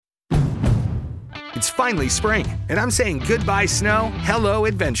It's finally spring, and I'm saying goodbye snow, hello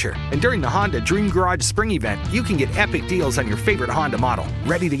adventure. And during the Honda Dream Garage Spring Event, you can get epic deals on your favorite Honda model.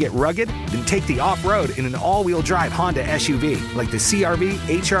 Ready to get rugged? Then take the off-road in an all-wheel drive Honda SUV, like the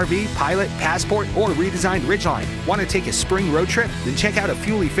CR-V, HR-V, Pilot, Passport, or redesigned Ridgeline. Want to take a spring road trip? Then check out a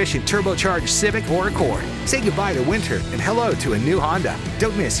fuel-efficient turbocharged Civic or Accord. Say goodbye to winter and hello to a new Honda.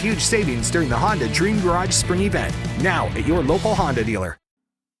 Don't miss huge savings during the Honda Dream Garage Spring Event. Now at your local Honda dealer.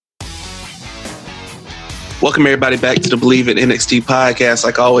 Welcome, everybody, back to the Believe in NXT podcast.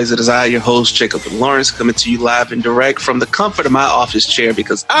 Like always, it is I, your host, Jacob Lawrence, coming to you live and direct from the comfort of my office chair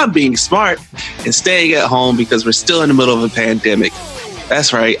because I'm being smart and staying at home because we're still in the middle of a pandemic.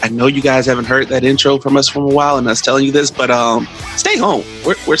 That's right. I know you guys haven't heard that intro from us for a while and us telling you this, but stay home.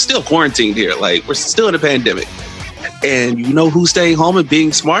 We're still quarantined here. Like, we're still in a pandemic. And you know who's staying home and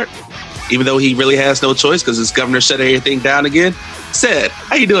being smart? Even though he really has no choice because his governor shut everything down again. Sed,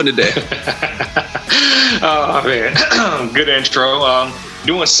 how you doing today? Oh, man. Good intro.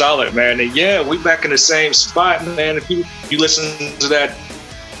 Doing solid, man. And yeah, we back in the same spot, man. If you listen to that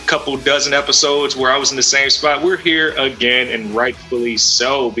couple dozen episodes where I was in the same spot, we're here again, and rightfully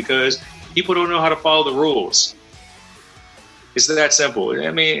so, because people don't know how to follow the rules. It's that simple.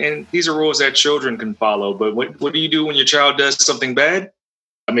 I mean, and these are rules that children can follow, but what do you do when your child does something bad?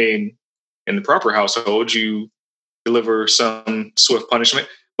 I mean, in the proper household, you deliver some swift punishment,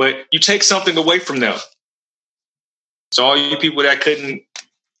 but you take something away from them. So all you people that couldn't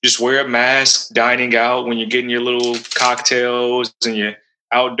just wear a mask dining out when you're getting your little cocktails and your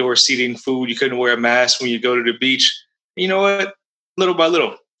outdoor seating food, you couldn't wear a mask when you go to the beach. You know what? Little by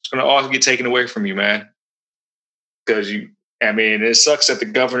little, it's going to all get taken away from you, man. Because it sucks that the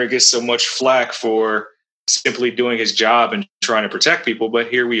governor gets so much flack for simply doing his job and trying to protect people, but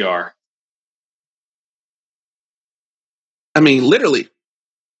here we are. I mean, literally.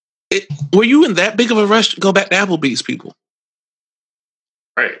 Were you in that big of a rush to go back to Applebee's, people?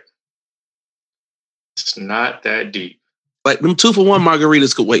 Right. It's not that deep. Like, them 2-for-1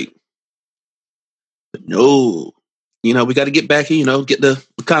 margaritas could wait. But no. We got to get back and, get the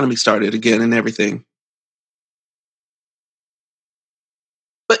economy started again and everything.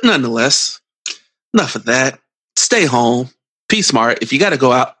 But nonetheless, enough of that. Stay home. Be smart. If you got to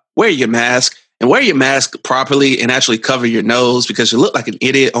go out, wear your mask. And wear your mask properly and actually cover your nose, because you look like an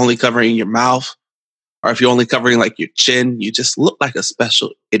idiot only covering your mouth. Or if you're only covering like your chin, you just look like a special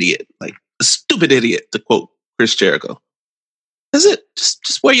idiot, like a stupid idiot, to quote Chris Jericho. That's it.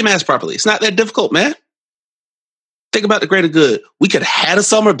 Just wear your mask properly. It's not that difficult, man. Think about the greater good. We could have had a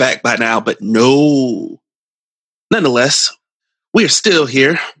summer back by now, but no. Nonetheless, we are still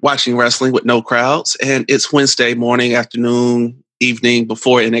here watching wrestling with no crowds. And it's Wednesday morning, afternoon, evening,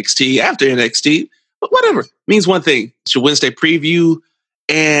 before NXT, after NXT, but whatever. It means one thing. It's your Wednesday preview,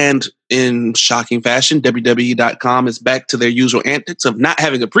 and in shocking fashion, WWE.com is back to their usual antics of not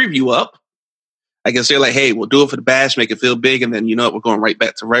having a preview up. I guess they're like, hey, we'll do it for the bash, make it feel big, and then we're going right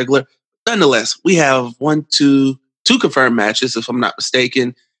back to regular. Nonetheless, we have two confirmed matches, if I'm not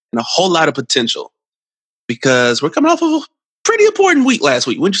mistaken, and a whole lot of potential, because we're coming off of a pretty important week last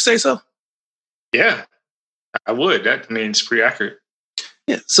week. Wouldn't you say so? Yeah. I would. That means pretty accurate.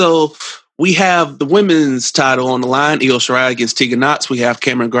 Yeah. So we have the women's title on the line. Io Shirai against Tegan Nox. We have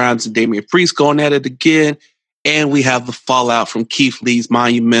Cameron Grimes and Damian Priest going at it again. And we have the fallout from Keith Lee's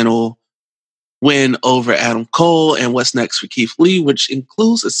monumental win over Adam Cole. And what's next for Keith Lee, which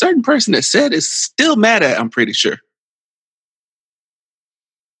includes a certain person that said is still mad at, I'm pretty sure.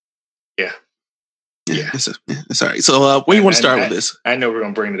 Yeah. It's all right. So where you want to start with this? I know we're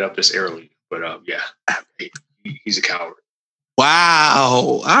going to bring it up this early. But yeah, he's a coward.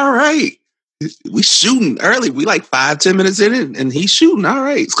 Wow. All right. We shooting early. We like 5-10 minutes in and he's shooting. All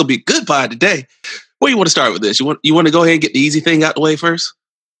right. It's going to be a good pod today. Where you want to start with this? You want to go ahead and get the easy thing out the way first?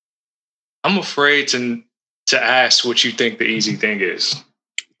 I'm afraid to ask what you think the easy thing is.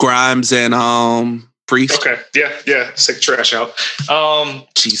 Grimes and Priest. Okay. Yeah. Take the trash out.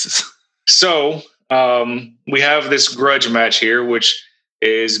 Jesus. So we have this grudge match here, which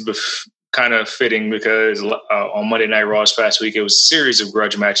is kind of fitting because on Monday Night Raw's past week, it was a series of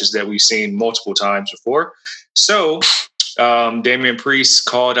grudge matches that we've seen multiple times before. So Damian Priest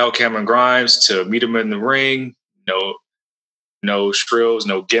called out Cameron Grimes to meet him in the ring. No shrills,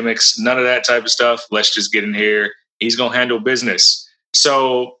 no gimmicks, none of that type of stuff. Let's just get in here. He's going to handle business.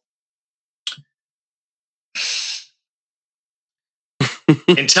 So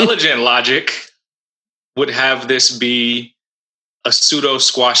intelligent logic would have this be a pseudo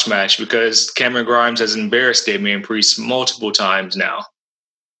squash match because Cameron Grimes has embarrassed Damian Priest multiple times now.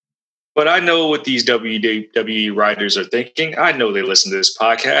 But I know what these WWE writers are thinking. I know they listen to this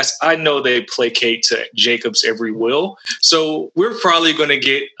podcast. I know they placate to Jacob's every will. So we're probably going to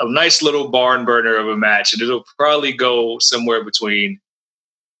get a nice little barn burner of a match, and it'll probably go somewhere between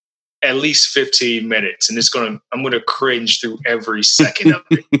at least 15 minutes. And I'm going to cringe through every second of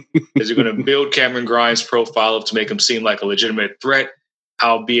it. Because you're going to build Cameron Grimes' profile up to make him seem like a legitimate threat,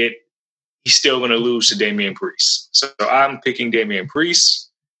 albeit he's still going to lose to Damian Priest. So I'm picking Damian Priest.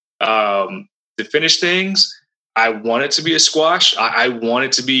 To finish things, I want it to be a squash. I want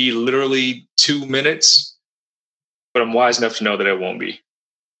it to be literally 2 minutes, but I'm wise enough to know that it won't be.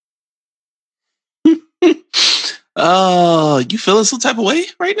 Oh, you feeling some type of way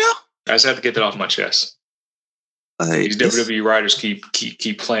right now? I just have to get that off my chest. These WWE writers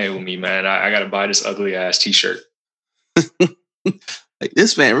keep playing with me, man. I got to buy this ugly ass T-shirt. Like,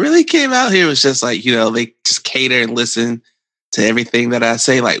 this man really came out here, was just like, they just cater and listen to everything that I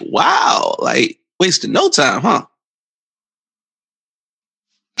say. Like, wow, like wasting no time, huh?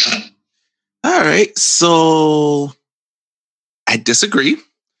 All right, so I disagree.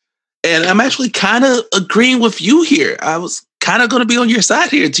 And I'm actually kind of agreeing with you here. I was kind of going to be on your side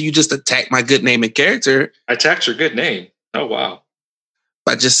here until you just attack my good name and character. I attacked your good name. Oh, wow.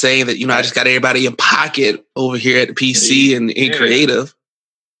 By just saying that, I just got everybody in pocket over here at the PC and in creative.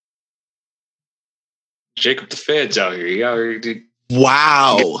 Jacob the Feds out here. He out here.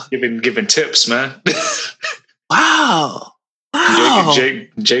 Wow. Giving tips, man. Wow.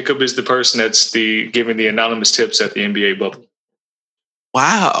 Jacob is the person that's giving the anonymous tips at the NBA bubble.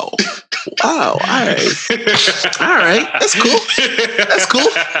 Wow. Wow. All right. All right. That's cool. That's cool.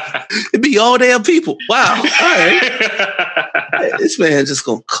 It'd be all damn people. Wow. All right. This man just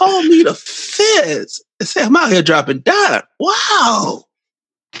gonna call me the Feds and say I'm out here dropping dime. Wow.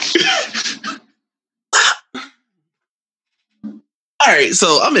 All right,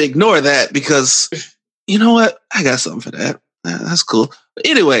 so I'm gonna ignore that because you know what? I got something for that. That's cool. But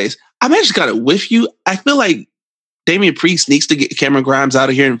anyways, I'm actually kind of with you. I feel like Damian Priest needs to get Cameron Grimes out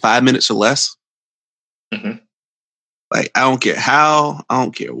of here in 5 minutes or less. Mm-hmm. Like, I don't care how, I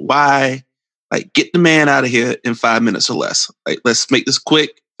don't care why. Like, get the man out of here in 5 minutes or less. Like, let's make this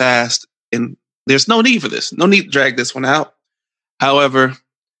quick, fast, and there's no need for this. No need to drag this one out. However,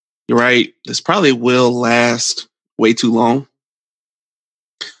 you're right. This probably will last way too long.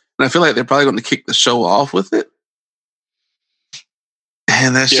 And I feel like they're probably going to kick the show off with it.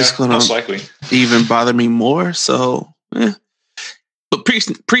 And that's just going to even bother me more. So, But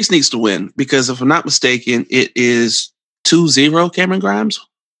Priest needs to win because if I'm not mistaken, it is 2-0 Cameron Grimes.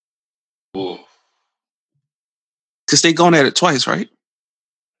 Because they've gone at it twice, right?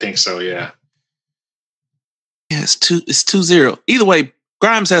 I think so, yeah. Yeah, it's 2-0. Either way,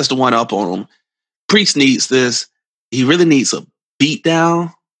 Grimes has to one up on him. Priest needs this. He really needs a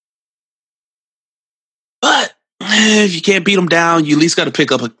beatdown. But if you can't beat him down, you at least got to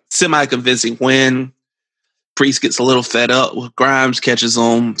pick up a semi-convincing win. Priest gets a little fed up with Grimes, catches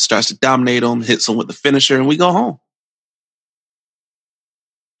him, starts to dominate him, hits him with the finisher, and we go home.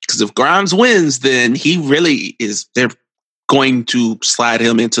 Because if Grimes wins, then he really is, they're going to slide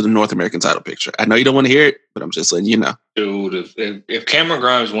him into the North American title picture. I know you don't want to hear it, but I'm just letting you know. Dude, if Cameron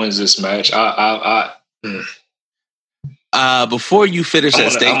Grimes wins this match, before you finish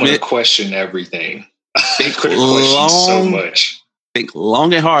that statement, I'm going to question everything. I could have questioned so much. Think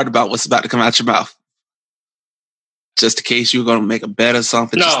long and hard about what's about to come out your mouth. Just in case you were going to make a bet or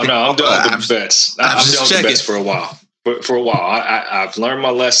something. No, I'm done with the bets. I'm done with the bets for a while. For a while, I've learned my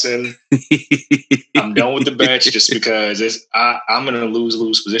lesson. I'm done with the bets just because I'm in a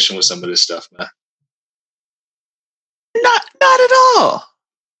lose position with some of this stuff, man. Not at all.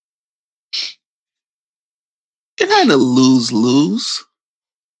 You're not in a lose. Lose.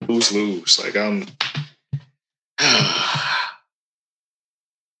 Like I'm.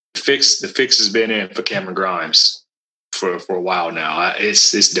 The fix has been in for Cameron Grimes for a while now.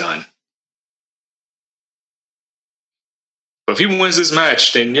 It's done. But if he wins this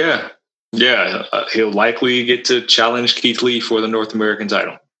match, then he'll likely get to challenge Keith Lee for the North American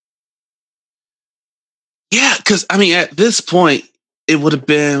title. Yeah, because at this point, it would have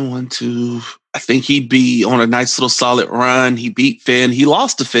been 1, 2. I think he'd be on a nice little solid run. He beat Finn. He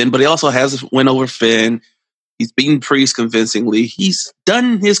lost to Finn, but he also has a win over Finn. He's beaten Priest convincingly. He's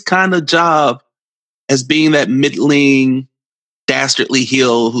done his kind of job as being that middling, dastardly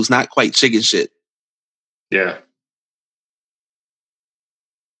heel who's not quite chicken shit. Yeah.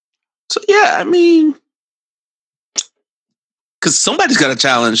 So, because somebody's got to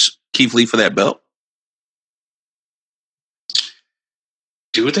challenge Keith Lee for that belt.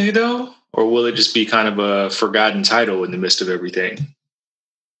 Do they, though? Or will it just be kind of a forgotten title in the midst of everything?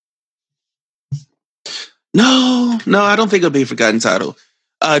 No, I don't think it'll be a forgotten title.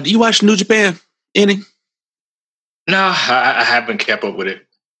 Do you watch New Japan? Any? No, I haven't kept up with it.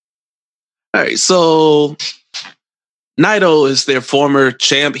 All right, so Naito is their former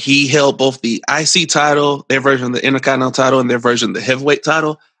champ. He held both the IC title, their version of the Intercontinental title, and their version of the heavyweight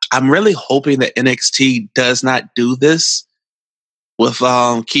title. I'm really hoping that NXT does not do this with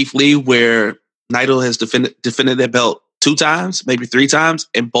Keith Lee, where Naito has defended their belt 2 times, maybe 3 times,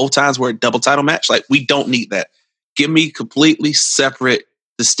 and both times were a double title match. Like, we don't need that. Give me completely separate,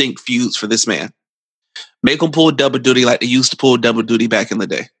 distinct feuds for this man. Make them pull double duty like they used to pull double duty back in the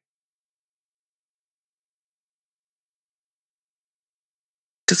day.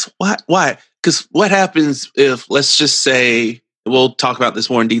 Because why? Because what happens if, let's just say, we'll talk about this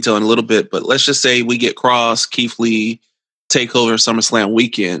more in detail in a little bit, but let's just say we get Cross, Keith Lee, TakeOver SummerSlam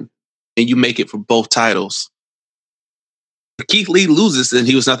weekend, and you make it for both titles. If Keith Lee loses, then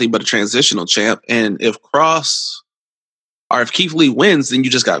he was nothing but a transitional champ. And if Keith Lee wins, then you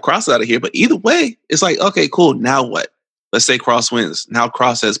just got Cross out of here. But either way, it's like, okay, cool. Now what? Let's say Cross wins. Now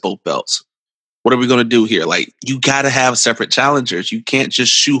Cross has both belts. What are we going to do here? Like, you got to have separate challengers. You can't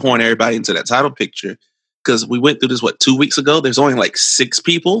just shoehorn everybody into that title picture. Because we went through this, 2 weeks ago? There's only like 6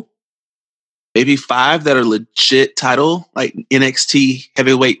 people, maybe 5 that are legit title, like NXT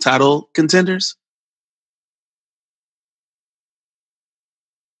heavyweight title contenders.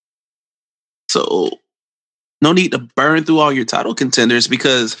 So no need to burn through all your title contenders,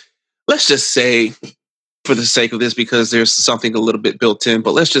 because let's just say, for the sake of this, because there's something a little bit built in,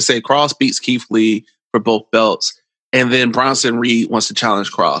 but let's just say Cross beats Keith Lee for both belts, and then Bronson Reed wants to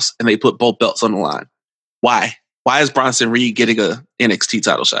challenge Cross, and they put both belts on the line. Why? Why is Bronson Reed getting a NXT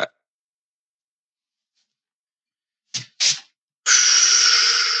title shot?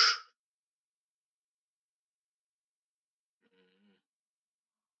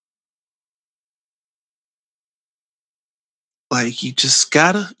 Like, you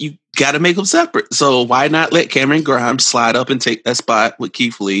gotta make them separate. So why not let Cameron Grimes slide up and take that spot with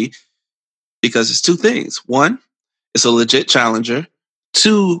Keith Lee? Because it's 2 things. 1, it's a legit challenger.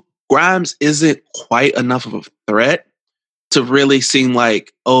 2, Grimes isn't quite enough of a threat to really seem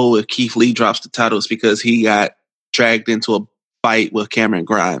like, oh, if Keith Lee drops the title, it's because he got dragged into a fight with Cameron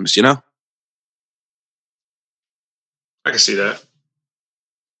Grimes, you know? I can see that.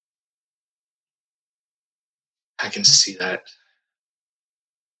 I can see that.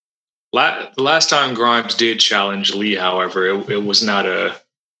 The last time Grimes did challenge Lee, however, it was not a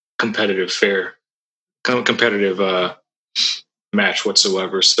competitive match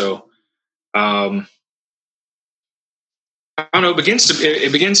whatsoever. So, I don't know.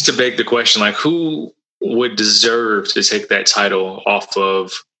 It begins to beg the question, like, who would deserve to take that title off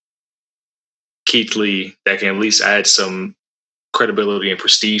of Keith Lee that can at least add some credibility and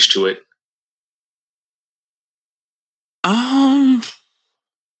prestige to it?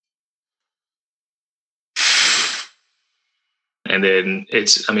 And then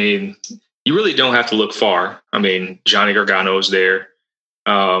you really don't have to look far. I mean, Johnny Gargano's there.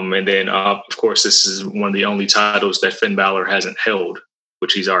 And then, of course, this is one of the only titles that Finn Balor hasn't held,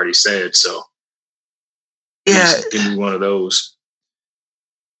 which he's already said. So, yeah, give me one of those.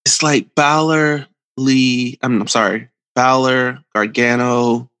 It's like Balor, Lee. Balor,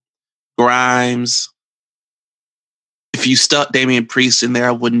 Gargano, Grimes. If you stuck Damian Priest in there,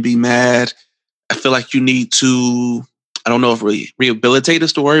 I wouldn't be mad. I feel like you need to, I don't know if rehabilitate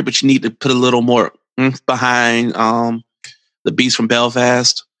is the word, but you need to put a little more behind the Beast from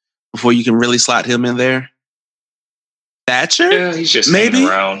Belfast before you can really slot him in there. Thatcher? Yeah, he's just maybe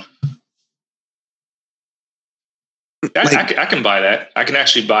around. I can buy that. I can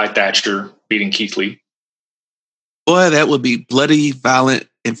actually buy Thatcher beating Keith Lee. Boy, that would be bloody, violent,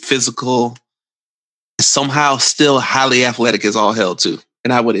 and physical. Somehow still highly athletic as all hell too.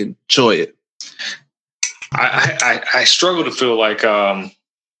 And I would enjoy it. I struggle to feel like the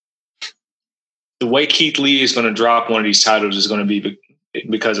way Keith Lee is going to drop one of these titles is going to be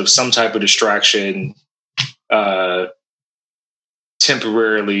because of some type of distraction,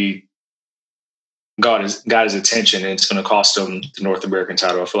 temporarily got his attention, and it's going to cost him the North American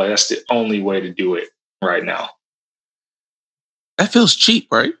title. I feel like that's the only way to do it right now. That feels cheap,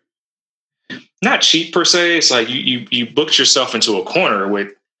 right? Not cheap per se. It's like you booked yourself into a corner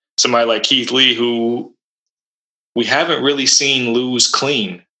with somebody like Keith Lee, who we haven't really seen lose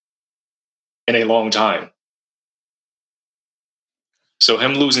clean in a long time. So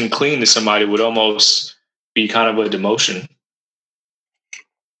him losing clean to somebody would almost be kind of a demotion.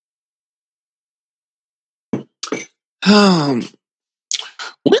 When's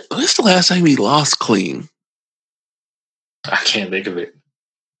the last time he lost clean? I can't think of it.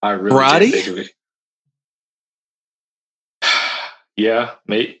 I really can't think of it. Yeah,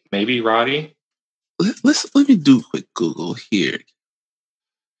 maybe Roddy. Let me do a quick Google here.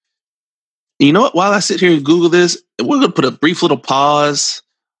 You know what? While I sit here and Google this, we're going to put a brief little pause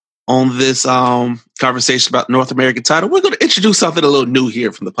on this conversation about North American title. We're going to introduce something a little new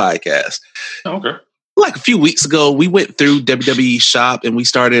here from the podcast. Okay. Like a few weeks ago, we went through WWE Shop and we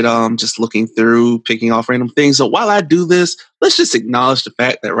started just looking through, picking off random things. So while I do this, let's just acknowledge the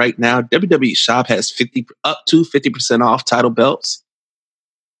fact that right now WWE Shop has up to 50% off title belts.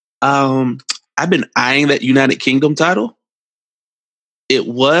 I've been eyeing that United Kingdom title. It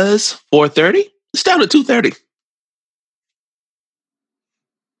was $430. It's down to $230.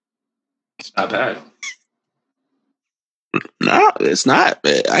 It's not bad. No, it's not.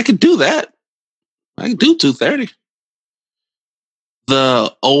 I could do that. I can do $230.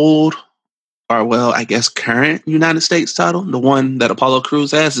 The old, or well, I guess current United States title, the one that Apollo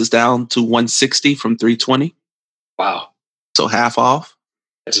Crews has, is down to $160 from $320. Wow. So half off.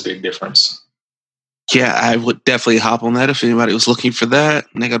 That's a big difference. Yeah, I would definitely hop on that if anybody was looking for that.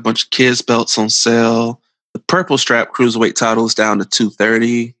 And they got a bunch of kids belts on sale. The purple strap cruiserweight title is down to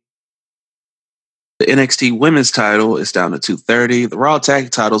 $230. The NXT women's title is down to $230. The Raw tag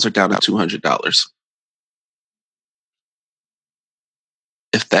titles are down to $200.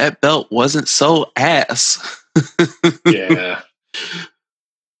 If that belt wasn't so ass. Yeah.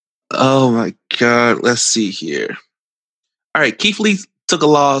 Oh my God. Let's see here. All right. Keith Lee took a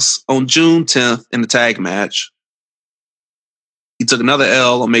loss on June 10th in the tag match. He took another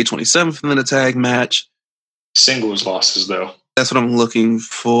L on May 27th in the tag match. Singles losses, though. That's what I'm looking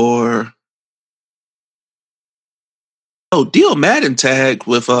for. Oh, Dio Madden tagged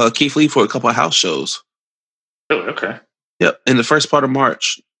with Keith Lee for a couple of house shows. Really? Okay. Yep, in the first part of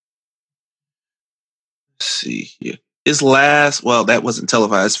March. Let's see here. His last, well, that wasn't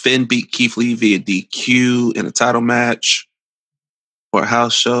televised. Finn beat Keith Lee via DQ in a title match for a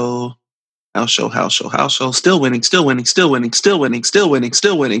house show. House show. Still winning.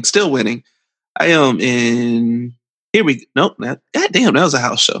 I am in. Here we go. Nope. Goddamn, that was a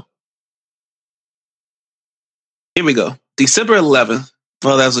house show. Here we go. December 11th.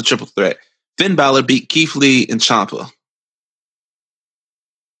 Well, that was a triple threat. Finn Balor beat Keith Lee and Ciampa.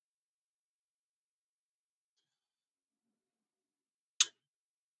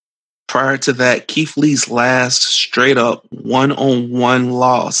 Prior to that, Keith Lee's last straight-up one-on-one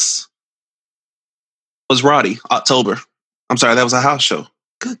loss was Roddy, October. I'm sorry, that was a house show.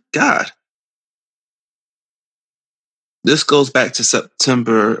 Good God. This goes back to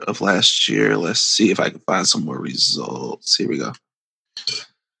September of last year. Let's see if I can find some more results. Here we go.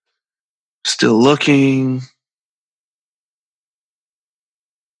 Still looking.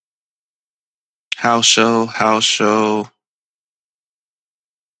 House show.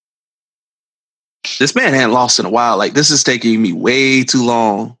 This man hadn't lost in a while. Like, this is taking me way too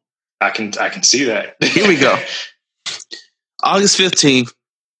long. I can see that. Here we go. August 15th,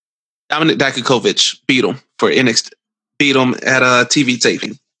 Dominik Dijakovic beat him for NXT. Beat him at a TV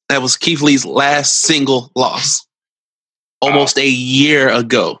taping. That was Keith Lee's last single loss. Almost a year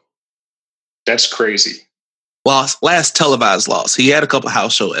ago. That's crazy. Well, last televised loss. He had a couple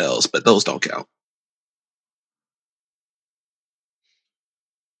house show L's, but those don't count.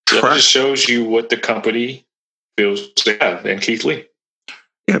 That just shows you what the company feels to have in Keith Lee.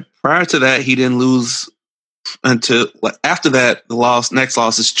 Yeah, prior to that, he didn't lose until after that. The next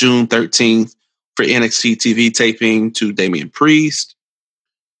loss is June 13th for NXT TV taping to Damian Priest.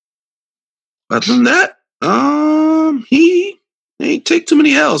 Other than that, he ain't take too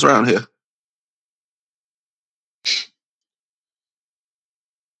many L's around here.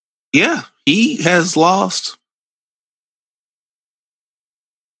 Yeah, he has lost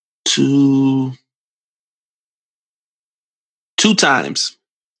two times.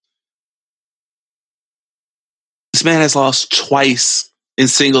 This man has lost twice in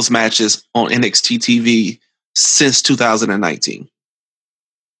singles matches on NXT TV since 2019.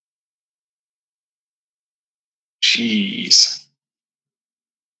 Jeez.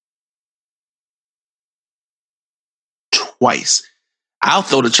 Twice. I'll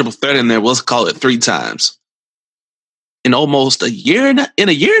throw the triple threat in there. We'll call it 3 times. In almost a year and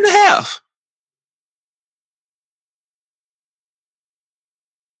a half.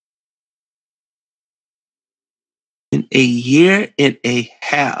 In a year and a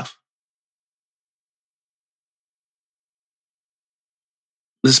half.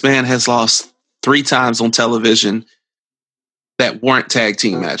 This man has lost 3 times on television that weren't tag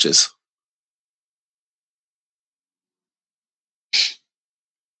team matches.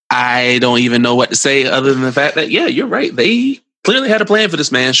 I don't even know what to say other than the fact that, yeah, you're right. They clearly had a plan for this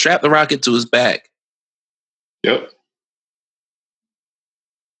man. Strap the rocket to his back. Yep.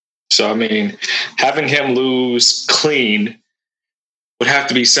 So, I mean, having him lose clean would have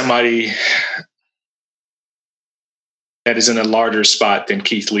to be somebody that is in a larger spot than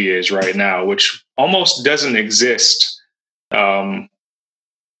Keith Lee is right now, which almost doesn't exist unless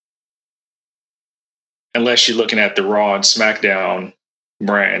you're looking at the Raw and SmackDown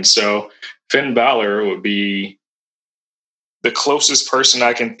brand. So Finn Balor would be the closest person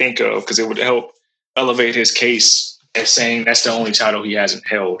I can think of because it would help elevate his case as saying that's the only title he hasn't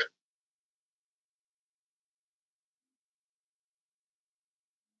held.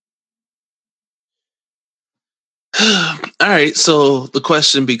 All right, so the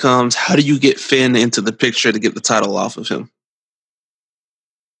question becomes, how do you get Finn into the picture to get the title off of him?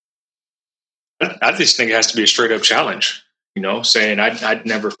 I just think it has to be a straight up challenge, saying I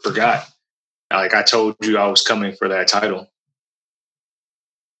never forgot. Like I told you I was coming for that title.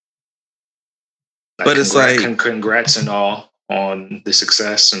 But it's like congrats and all on the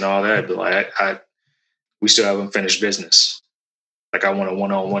success and all that, but like we still haven't finished business. Like I want a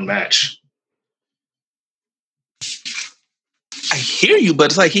one-on-one match. I hear you, but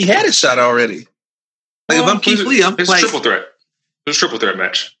it's like he had a shot already. Like if I'm Keith Lee, I'm like triple threat. It was a triple threat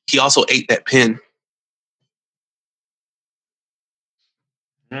match. He also ate that pin.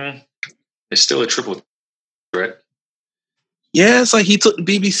 It's still a triple threat. Yeah, it's like he took the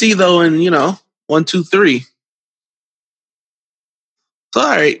BBC though, and 1, 2, 3. So all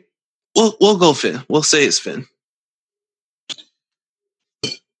right, we'll go Finn. We'll say it's Finn.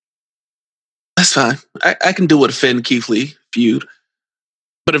 That's fine. I can do with a Finn Keith Lee feud,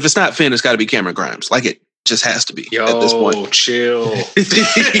 but if it's not Finn, it's got to be Cameron Grimes. Like it just has to be at this point. Chill.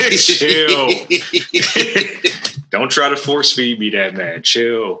 Chill. Don't try to force feed me that, man.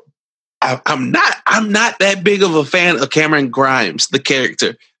 Chill. I'm not that big of a fan of Cameron Grimes, the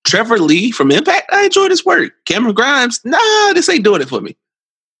character. Trevor Lee from Impact, I enjoyed his work. Cameron Grimes, nah, this ain't doing it for me.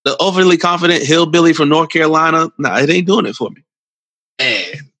 The overly confident hillbilly from North Carolina, nah, it ain't doing it for me.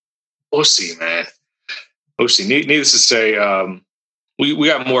 Man, we'll see, man. We'll see. Needless to say, we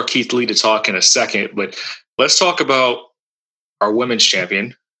got more Keith Lee to talk in a second, but let's talk about our women's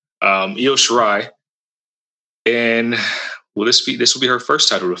champion, Io Shirai, and this will be her first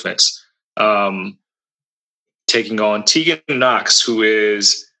title defense. Taking on Tegan Nox, who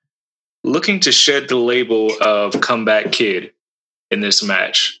is looking to shed the label of comeback kid in this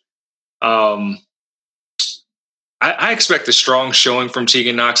match. I expect a strong showing from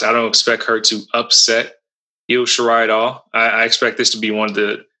Tegan Nox. I don't expect her to upset Io Shirai at all. I expect this to be one of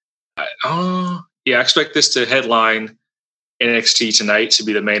the I expect this to headline NXT tonight to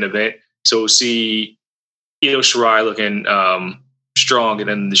be the main event. So we'll see Io Shirai looking strong and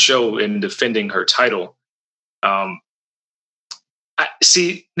then the show in defending her title. This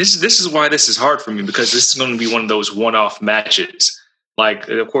is why this is hard for me, because this is going to be one of those one-off matches. Like,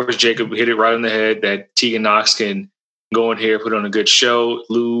 of course, Jacob hit it right on the head that Tegan Nox can go in here, put on a good show,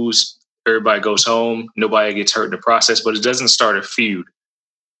 lose, everybody goes home, nobody gets hurt in the process, but it doesn't start a feud.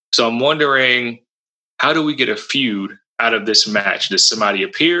 So I'm wondering, how do we get a feud out of this match? Does somebody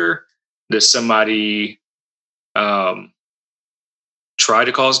appear? Does somebody try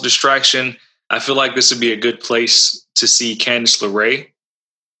to cause distraction? I feel like this would be a good place to see Candice LeRae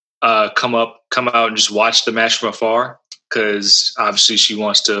come out and just watch the match from afar, because obviously she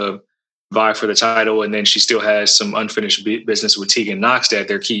wants to vie for the title, and then she still has some unfinished business with Tegan Nox that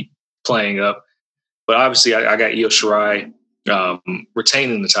they keep playing up. But obviously I got Io Shirai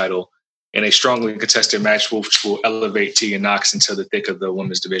retaining the title in a strongly contested match, which will elevate Tegan Nox into the thick of the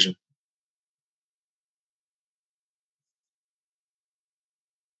women's division.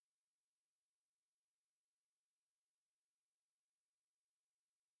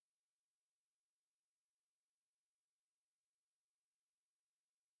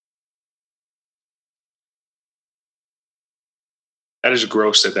 That is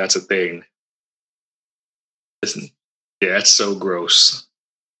gross that's a thing. Listen, yeah, that's so gross.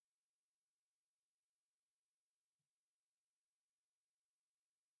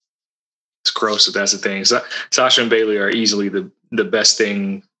 It's gross that's a thing. Sasha and Bayley are easily the best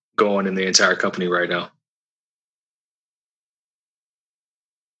thing going in the entire company right now.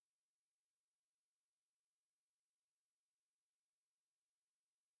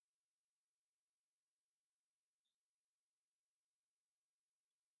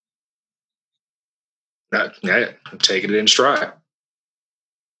 Yeah, I'm taking it in stride.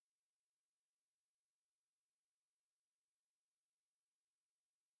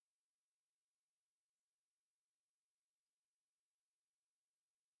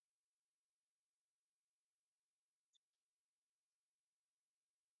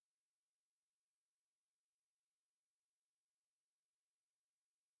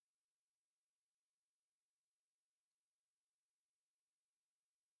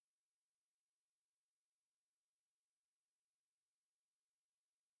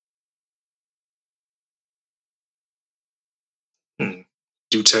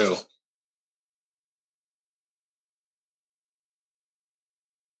 Do tell.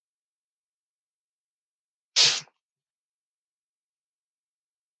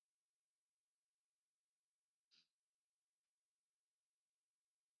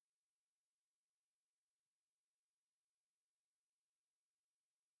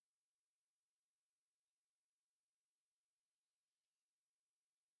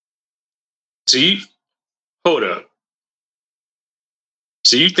 So you hold up.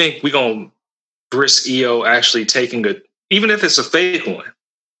 So you think we gonna risk EO actually taking a, even if it's a fake one,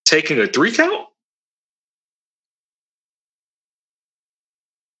 taking a 3 count?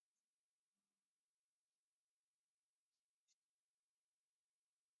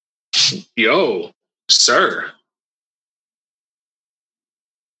 Yo, sir.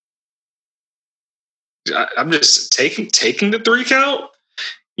 I'm just taking the 3 count.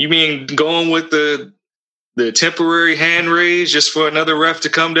 You mean going with the temporary hand raise just for another ref to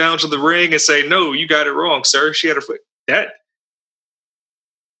come down to the ring and say, "No, you got it wrong, sir. She had a foot." That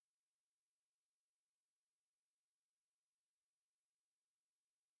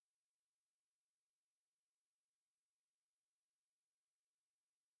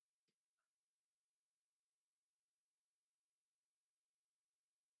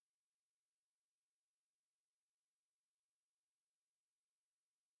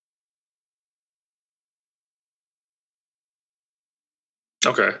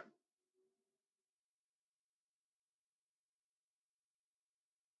okay.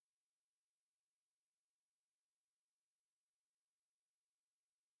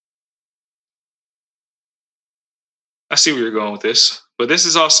 I see where you're going with this, but this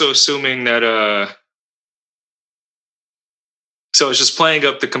is also assuming that so it's just playing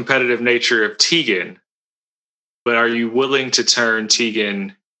up the competitive nature of Tegan. But are you willing to turn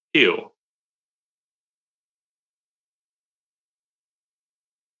Tegan heel?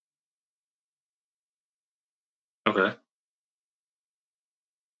 Okay.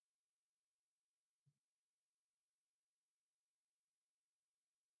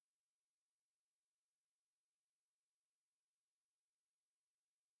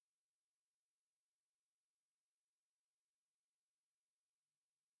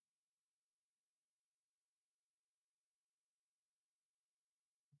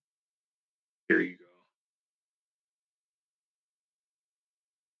 Here you go.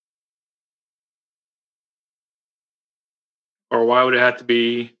 Or why would it have to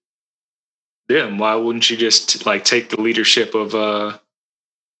be them? Why wouldn't you just like take the leadership of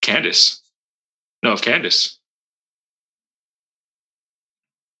Candace? No, of Candace.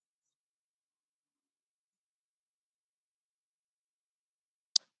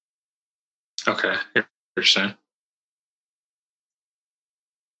 Okay. Understand.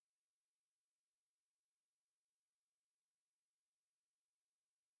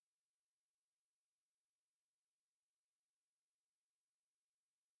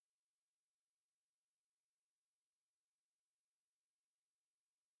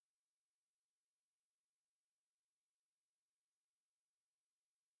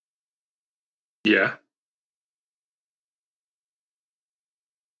 Yeah.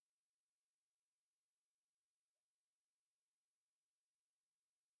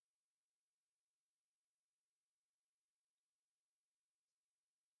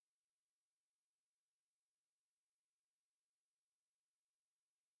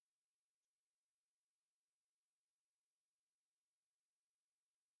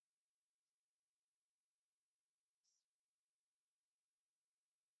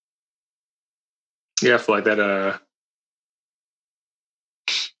 Yeah, I feel like that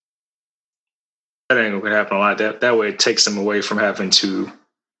ain't gonna happen a lot. That way it takes them away from having to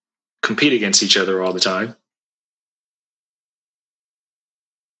compete against each other all the time.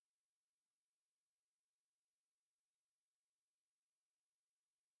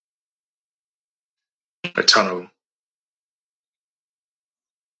 A ton of them.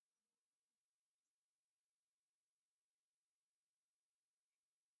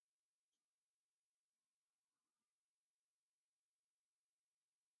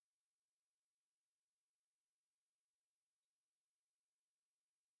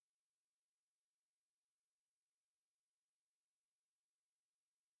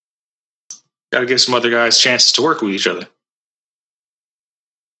 Got to give some other guys chances to work with each other.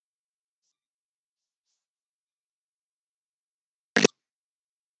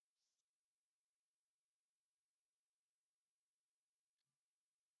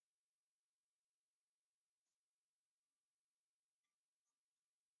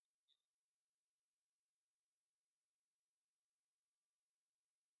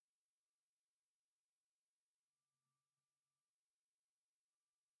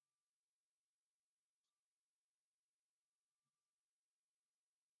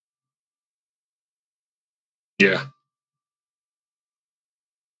 Yeah.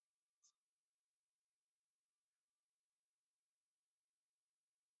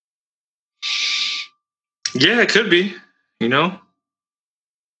 Yeah, it could be. You know,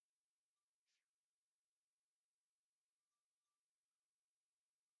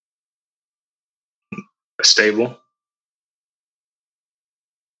 stable.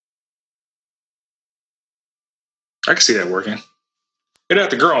 I can see that working. It'd have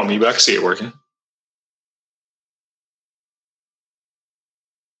to grow on me, but I can see it working.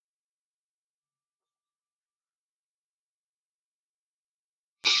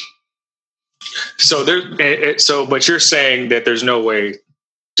 So but you're saying that there's no way.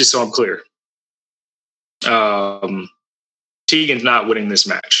 Just so I'm clear, um, Tegan's not winning this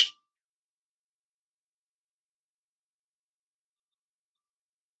match.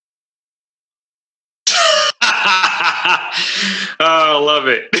 Oh, love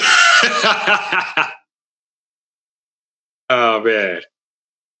it. Oh man,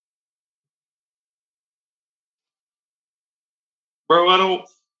 bro, I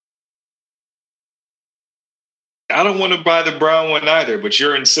don't want to buy the brown one either, but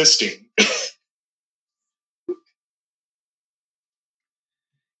you're insisting.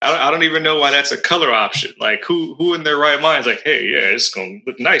 I don't even know why that's a color option. Like who in their right mind is like, hey, yeah, it's gonna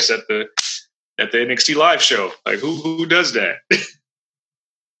look nice at the NXT live show. Like who does that?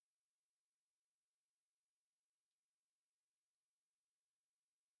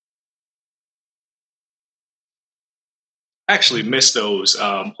 I actually miss those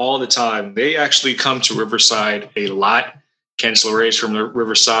all the time. They actually come to Riverside a lot. Candice LeRae is from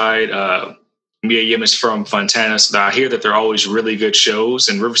Riverside. Mia Yim is from Fontana. So I hear that they're always really good shows,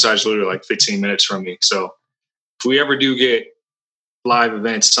 and Riverside's literally like 15 minutes from me. So if we ever do get live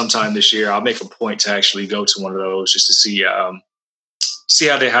events sometime this year, I'll make a point to actually go to one of those just to see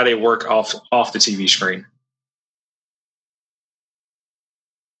how they work off the TV screen.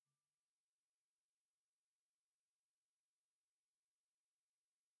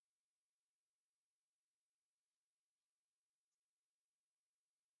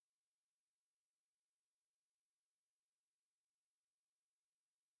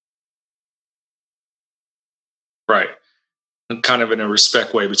 Right. Kind of in a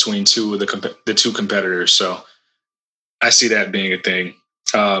respect way between two of the two competitors. So I see that being a thing.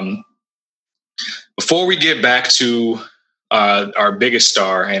 Um, Before we get back to our biggest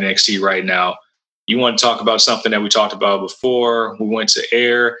star NXT right now, you want to talk about something that we talked about before we went to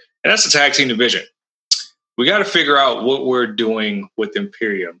air, and that's the tag team division. We got to figure out what we're doing with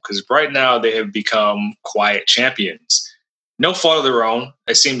Imperium because right now they have become quiet champions. No fault of their own.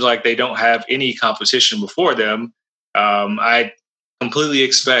 It seems like they don't have any competition before them. I completely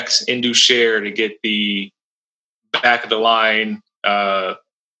expect Indu Share to get the back of the line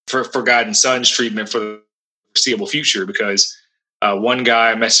for Forgotten Sons treatment for the foreseeable future because one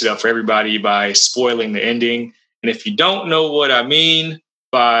guy messed it up for everybody by spoiling the ending. And if you don't know what I mean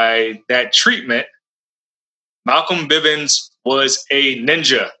by that treatment, Malcolm Bivens was a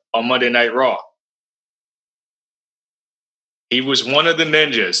ninja on Monday Night Raw. He was one of the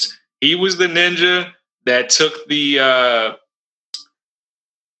ninjas. He was the ninja that took the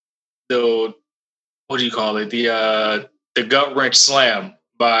what do you call it? The gut wrench slam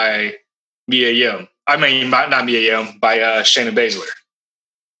by Mia Yim. I mean, not Mia Yim, by Shayna Baszler.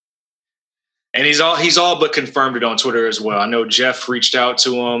 And he's all but confirmed it on Twitter as well. I know Jeff reached out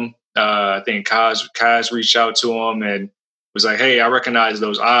to him. I think Kaz reached out to him and was like, "Hey, I recognize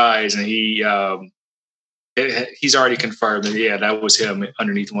those eyes," and he's already confirmed that yeah, that was him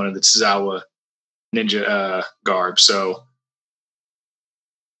underneath one of the Tozawa ninja garb. So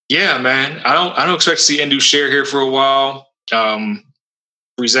yeah, man, I don't expect to see Indu Share here for a while.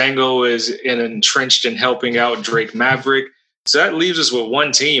 Breezango is entrenched in helping out Drake Maverick. So that leaves us with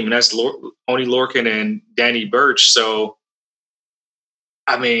one team, and that's Oney Lorcan and Danny Burch. So,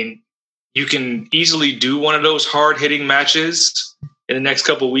 I mean, you can easily do one of those hard-hitting matches in the next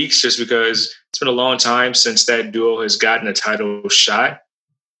couple of weeks just because it's been a long time since that duo has gotten a title shot.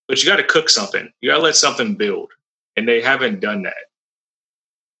 But you got to cook something. You got to let something build, and they haven't done that.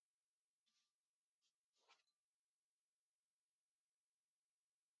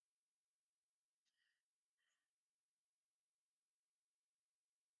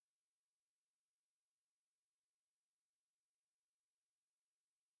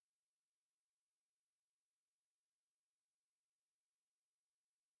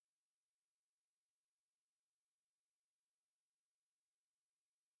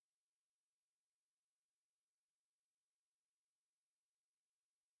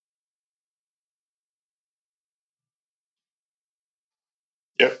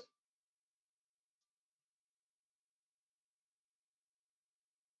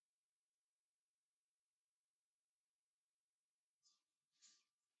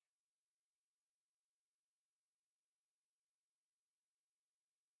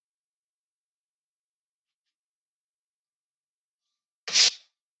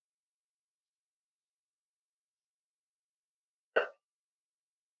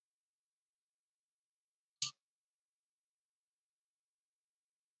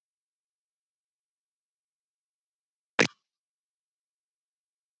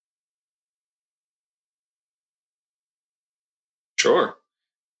 Sure.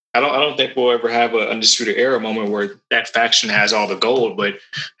 I don't think we'll ever have an undisputed era moment where that faction has all the gold, but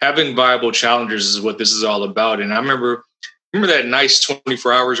having viable challengers is what this is all about. And I remember that nice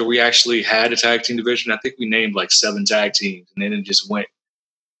 24 hours where we actually had a tag team division. I think we named like 7 tag teams, and then it just went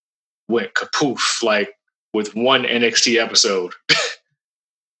kapoof, like with one NXT episode.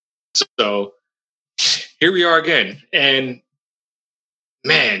 So here we are again. And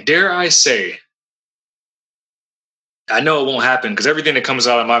man, dare I say, I know it won't happen because everything that comes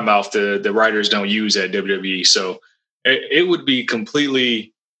out of my mouth, the writers don't use at WWE. So it would be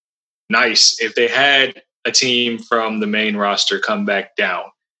completely nice if they had a team from the main roster come back down,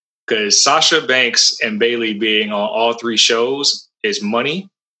 because Sasha Banks and Bayley being on all 3 shows is money.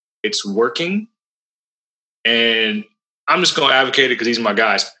 It's working. And I'm just going to advocate it because these are my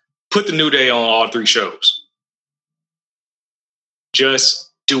guys. Put the New Day on all 3 shows.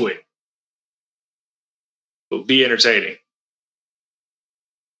 Just do it. It'll be entertaining.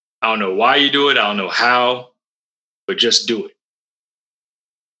 I don't know why you do it. I don't know how, but just do it.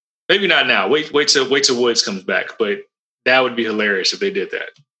 Maybe not now. Wait till Woods comes back. But that would be hilarious if they did that.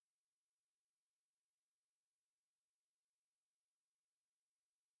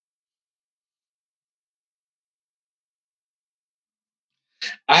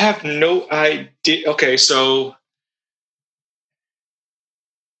 I have no idea. Okay, so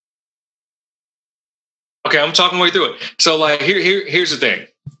I'm talking my way through it. So like here's the thing.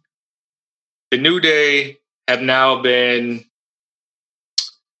 The New Day have now been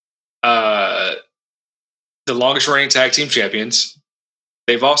the longest reigning tag team champions.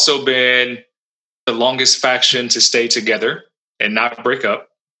 They've also been the longest faction to stay together and not break up.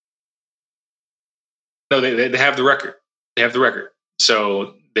 No, they have the record. They have the record.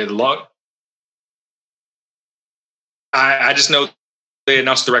 So they're the long. I just know they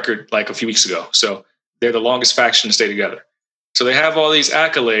announced the record like a few weeks ago. So they're the longest faction to stay together. So they have all these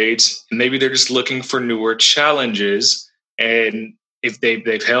accolades, and maybe they're just looking for newer challenges. And if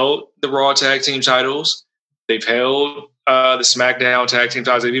they've held the Raw tag team titles, they've held the SmackDown tag team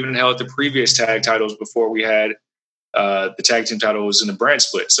titles, they've even held the previous tag titles before we had the tag team titles in the brand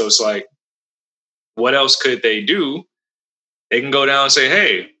split. So it's like, what else could they do? They can go down and say,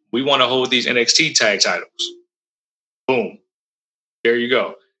 hey, we want to hold these NXT tag titles. Boom. There you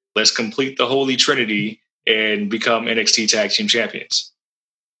go. Let's complete the Holy Trinity and become NXT tag team champions.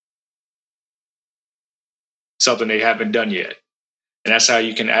 Something they haven't done yet. And that's how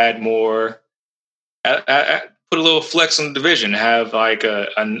you can add more, put a little flex on the division, have like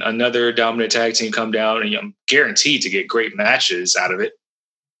another dominant tag team come down, and I'm guaranteed to get great matches out of it.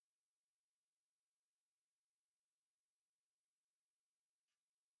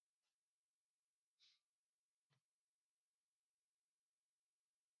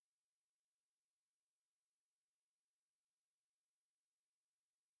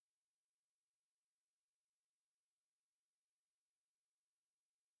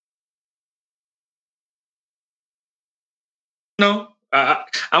 No,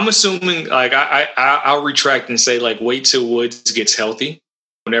 I'm assuming like I'll retract and say like wait till Woods gets healthy.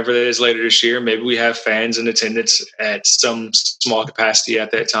 Whenever that is later this year, maybe we have fans in attendance at some small capacity at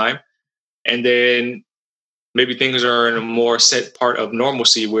that time, and then maybe things are in a more set part of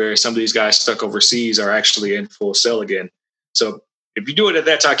normalcy where some of these guys stuck overseas are actually in full sale again. So if you do it at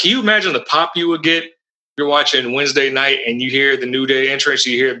that time, can you imagine the pop you would get if you're watching Wednesday night and you hear the New Day entrance,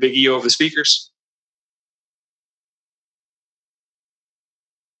 you hear Big E over the speakers?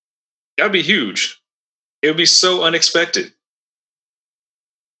 That'd be huge. It would be so unexpected.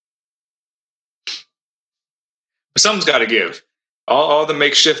 But something's got to give. All the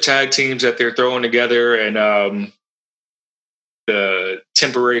makeshift tag teams that they're throwing together, and the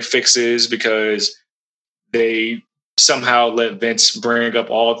temporary fixes because they somehow let Vince bring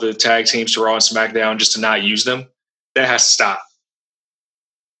up all the tag teams to Raw and SmackDown just to not use them. That has to stop.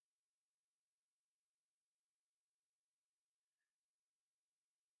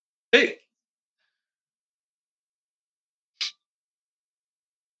 Hey,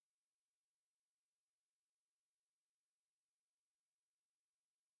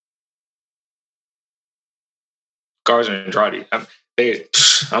 Garza and Andrade.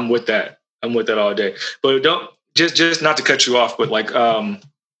 I'm with that. I'm with that all day. But don't just not to cut you off, but like and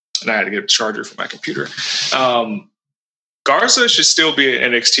I had to get a charger for my computer. Garza should still be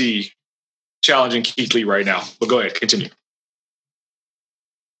at NXT challenging Keith Lee right now. But go ahead, continue.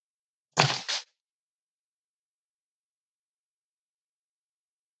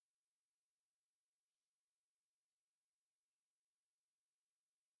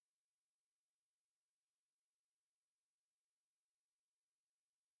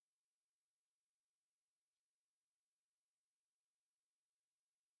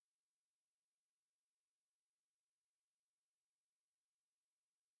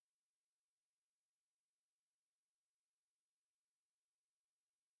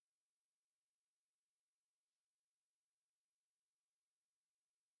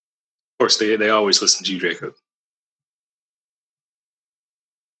 course, they always listen to you, Jacob.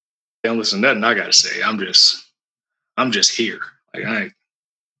 They don't listen to nothing I gotta say. I'm just here. Like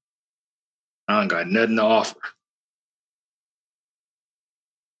I don't got nothing to offer.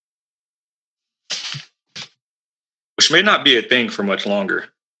 Which may not be a thing for much longer.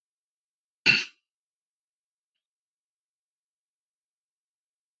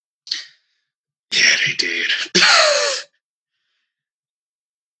 Yeah, they did.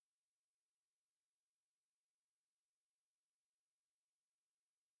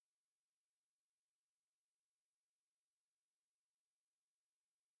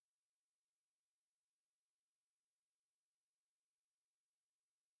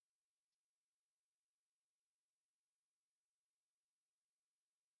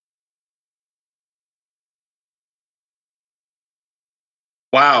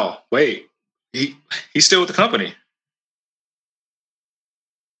 Wow. Wait. He's still with the company.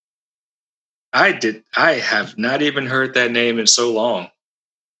 I have not even heard that name in so long.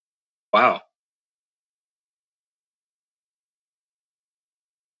 Wow.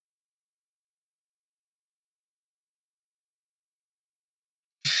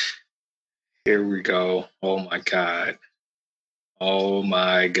 Here we go. Oh my God. Oh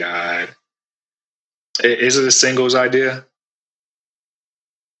my God. Is it a singles idea?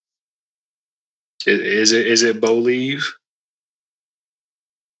 Is it Bolieve?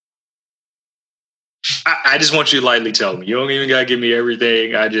 I just want you to lightly tell me. You don't even gotta give me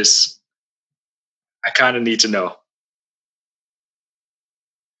everything. I kind of need to know.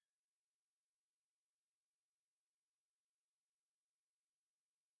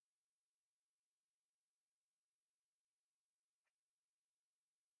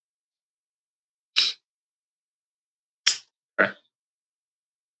 Okay.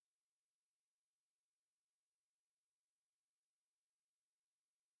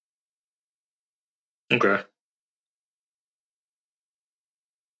 Okay.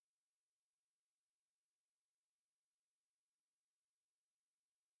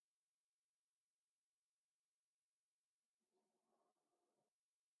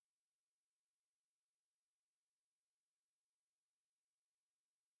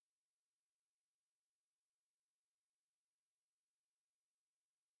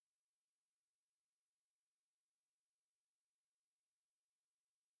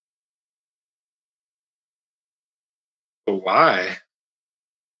 But why?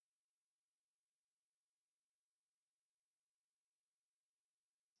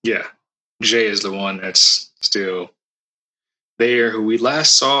 Yeah. Jay is the one that's still there, who we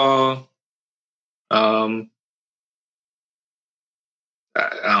last saw. Um, I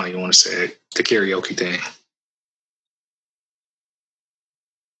don't even want to say it. The karaoke thing.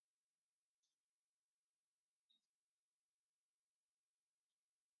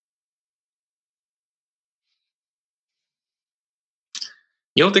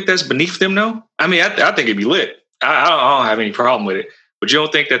 You don't think that's beneath them, though? I mean, I think it'd be lit. I don't have any problem with it. But you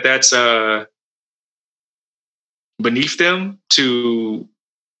don't think that that's beneath them to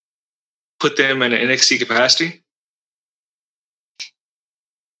put them in an NXT capacity?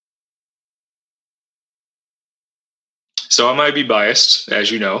 So I might be biased,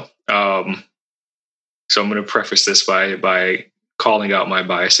 as you know. So I'm going to preface this by calling out my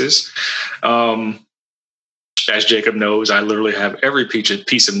biases. As Jacob knows, I literally have every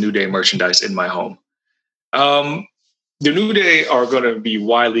piece of New Day merchandise in my home. The New Day are going to be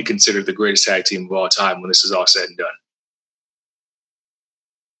widely considered the greatest tag team of all time when this is all said and done.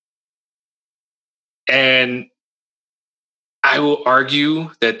 And I will argue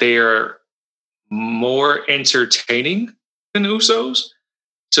that they are more entertaining than the Usos.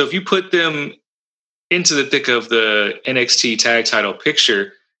 So if you put them into the thick of the NXT tag title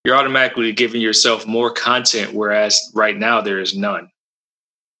picture, you're automatically giving yourself more content, whereas right now there is none.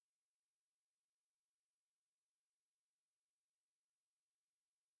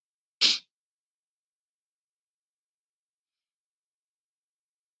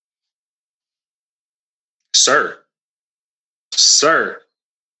 Sir, sir,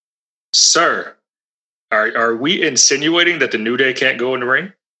 sir, are we insinuating that the New Day can't go in the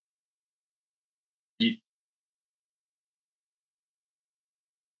ring?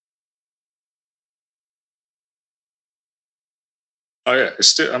 Oh yeah, it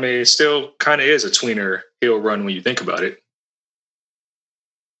still kind of is a tweener heel run when you think about it.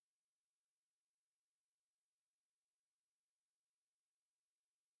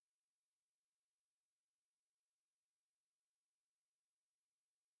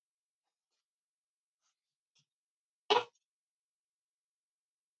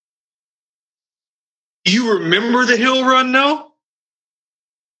 You remember the heel run, though?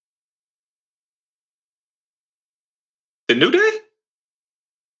 The New Day?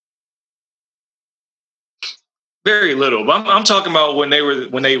 Very little. But I'm talking about when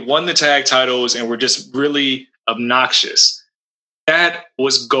they won the tag titles and were just really obnoxious. That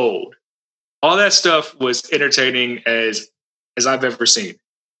was gold. All that stuff was entertaining as I've ever seen.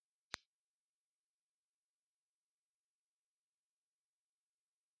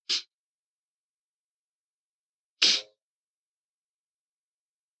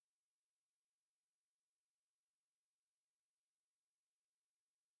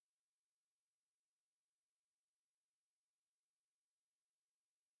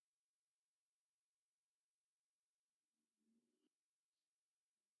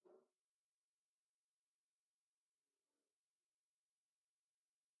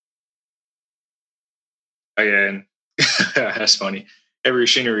 Oh, yeah, and that's funny. Every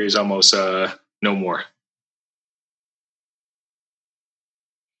machinery is almost no more.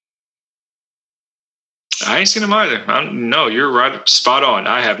 I ain't seen him either. No, you're right, spot on.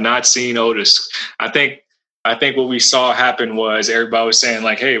 I have not seen Otis. I think what we saw happen was everybody was saying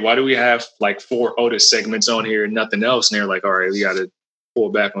like, "Hey, why do we have like 4 Otis segments on here and nothing else?" And they're like, "All right, we got to pull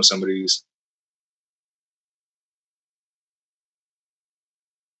back on some of these."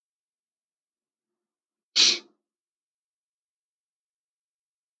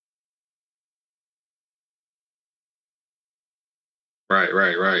 Right,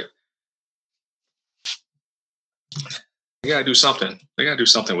 right, right. They got to do something. They got to do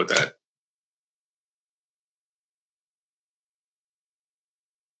something with that.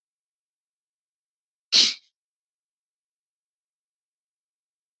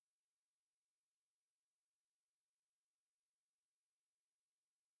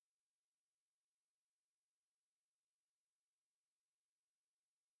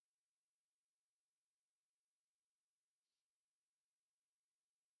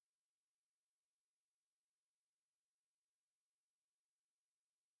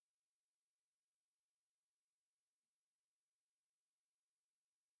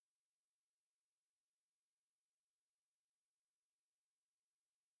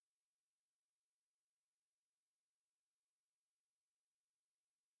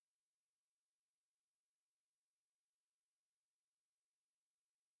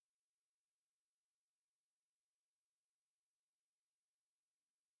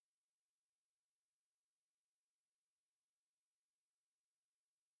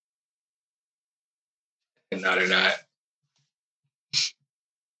 And now they're not.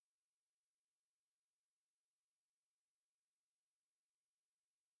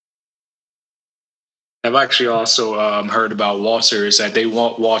 I've actually also heard about Walter is that they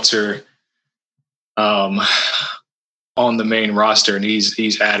want Walter um, on the main roster, and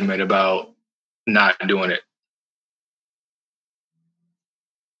he's adamant about not doing it.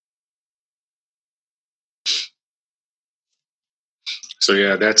 So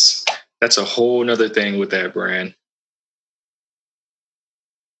yeah, that's a whole nother thing with that brand.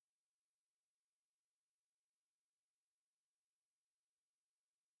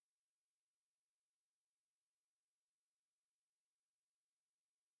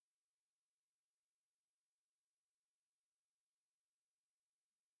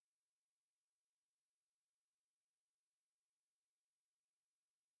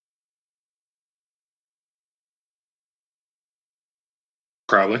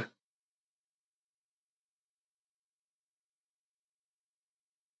 Probably.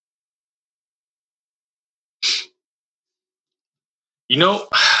 You know,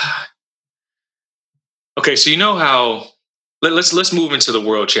 okay, so you know how let's move into the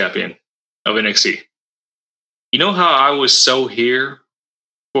world champion of NXT. You know how I was so here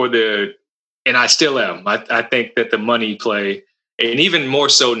for the, and I still am. I think that the money play, and even more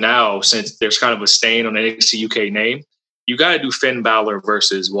so now since there's kind of a stain on the NXT UK name, you got to do Finn Balor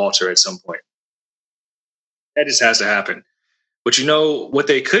versus Walter at some point. That just has to happen. But you know what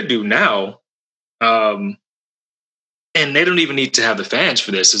they could do now, um, and they don't even need to have the fans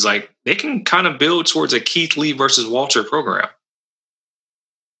for this, is like they can kind of build towards a Keith Lee versus Walter program.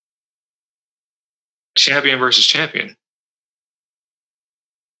 Champion versus champion.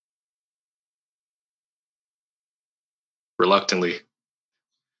 Reluctantly.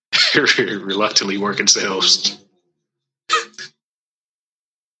 Reluctantly working sales.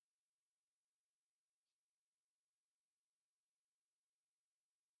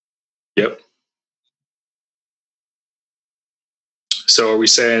 Yep. So are we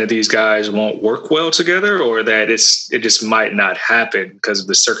saying that these guys won't work well together, or that it just might not happen because of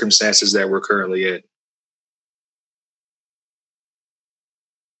the circumstances that we're currently in?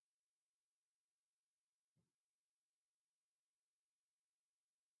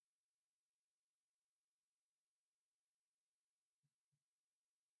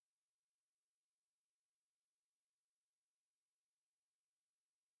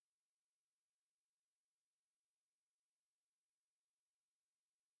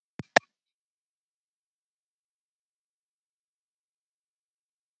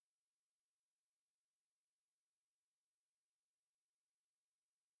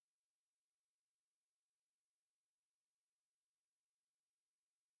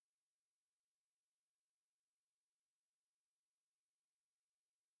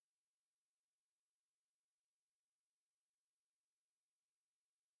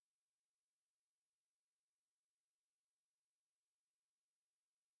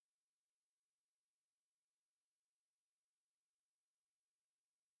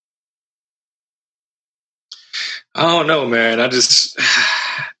 I don't know, man. I just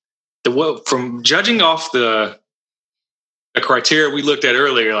from judging off the criteria we looked at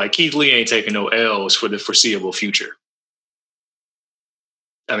earlier, like Keith Lee ain't taking no L's for the foreseeable future.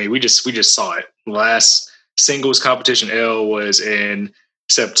 I mean, we just saw it. Last singles competition L was in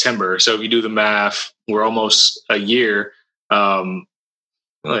September. So if you do the math, we're almost a year, like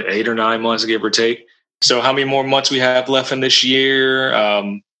 8 or 9 months, give or take. So how many more months we have left in this year?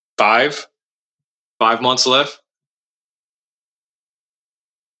 5 months left.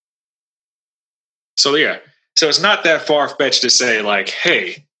 So yeah, so it's not that far fetched to say like,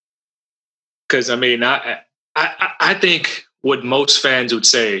 hey, because I mean, I think what most fans would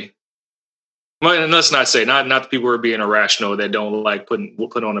say. Well, and let's not say not the people who are being irrational that don't like putting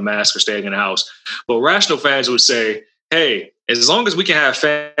on a mask or staying in the house. But rational fans would say, hey, as long as we can have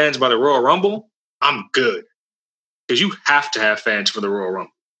fans by the Royal Rumble, I'm good. Because you have to have fans for the Royal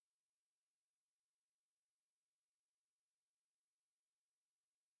Rumble.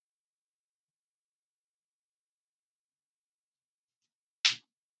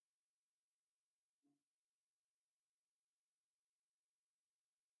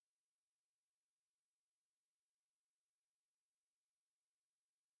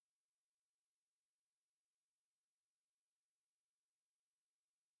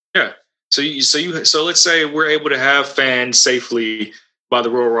 Yeah. So let's say we're able to have fans safely by the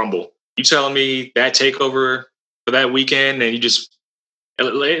Royal Rumble. You telling me that takeover for that weekend, and you just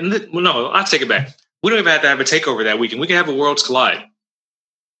no, I'll take it back. We don't even have to have a takeover that weekend. We can have a Worlds Collide.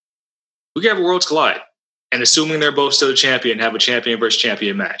 We can have a Worlds Collide, and assuming they're both still the champion, have a champion versus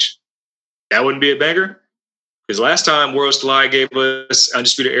champion match. That wouldn't be a banger, because last time Worlds Collide gave us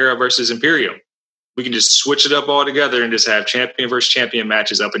Undisputed Era versus Imperium. We can just switch it up all together and just have champion versus champion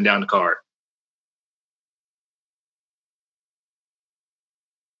matches up and down the card.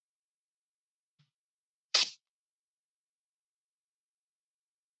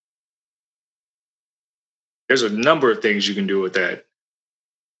 There's a number of things you can do with that.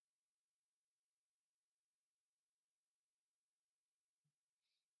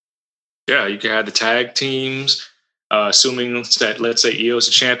 Yeah, you can have the tag teams, assuming that, let's say, Io's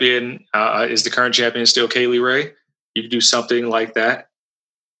the champion, is the current champion still Kaylee Ray? You can do something like that.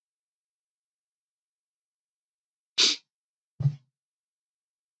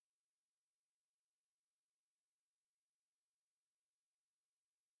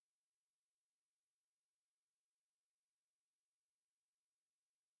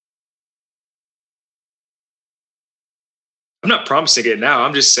 I'm not promising it now.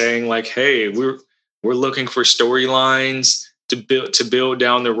 I'm just saying, like, hey, we're looking for storylines to build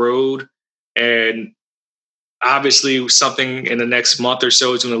down the road, and obviously something in the next month or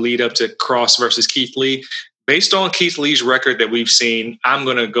so is going to lead up to Cross versus Keith Lee. Based on Keith Lee's record that we've seen, I'm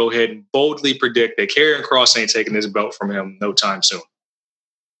going to go ahead and boldly predict that Karrion Kross ain't taking this belt from him no time soon.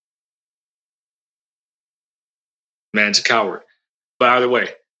 Man's a coward. But either way,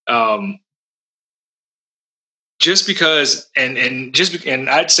 just because, and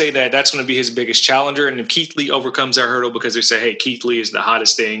I'd say that that's going to be his biggest challenger. And if Keith Lee overcomes that hurdle because they say, hey, Keith Lee is the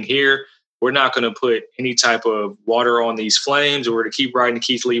hottest thing here, we're not going to put any type of water on these flames, or we're to keep riding the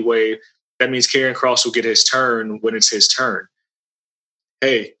Keith Lee wave. That means Karrion Kross will get his turn when it's his turn.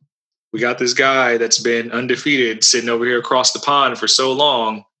 Hey, we got this guy that's been undefeated sitting over here across the pond for so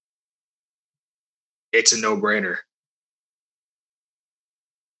long. It's a no-brainer.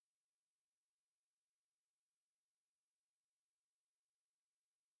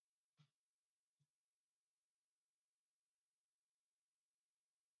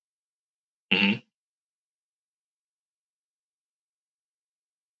 Mm-hmm.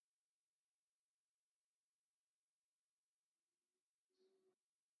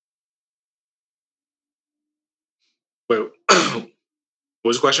 Wait, what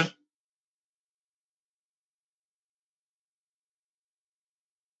was the question?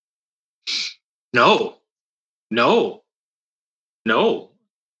 No.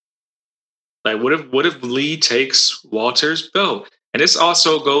 Like, what if Lee takes Walter's belt? And this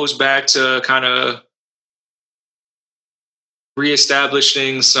also goes back to kind of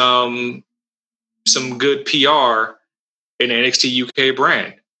reestablishing some good PR in the NXT UK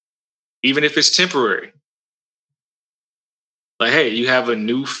brand, even if it's temporary. Like, hey, you have a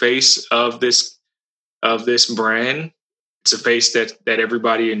new face of this brand. It's a face that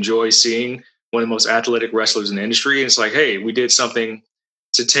everybody enjoys seeing. One of the most athletic wrestlers in the industry. And it's like, hey, we did something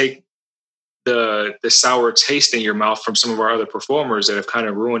to take the sour taste in your mouth from some of our other performers that have kind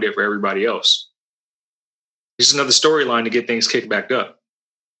of ruined it for everybody else. This is another storyline to get things kicked back up.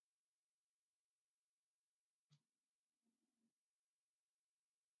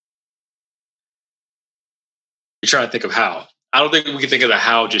 You're trying to think of how. I don't think we can think of the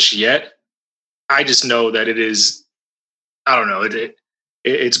how just yet. I just know that it is, I don't know,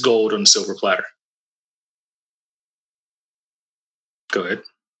 it's gold on a silver platter. Go ahead.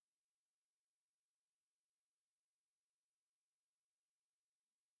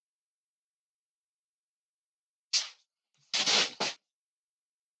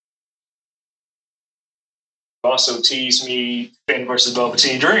 Also teased me Finn versus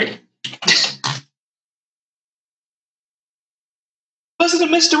Velveteen Dream. Was it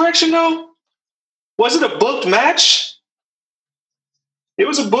a misdirection though? Was it a booked match? It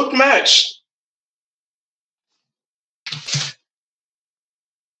was a booked match.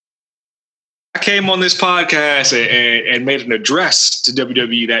 I came on this podcast and made an address to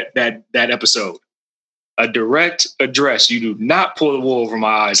WWE that episode. A direct address. You do not pull the wool over my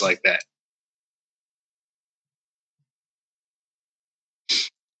eyes like that.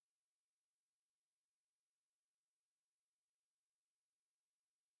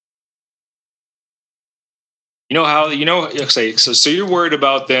 Say so you're worried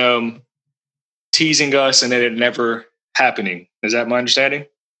about them teasing us and then it never happening. Is that my understanding?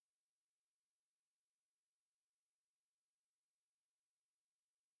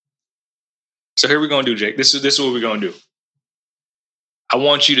 So here we're going to do, Jake. This is what we're going to do. I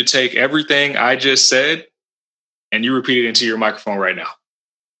want you to take everything I just said and you repeat it into your microphone right now.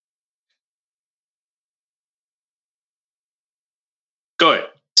 Go ahead.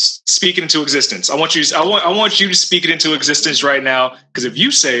 Speak it into existence. I want you to speak it into existence right now, because if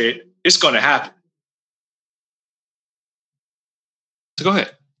you say it, it's going to happen. So go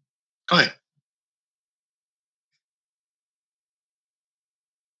ahead. Go ahead.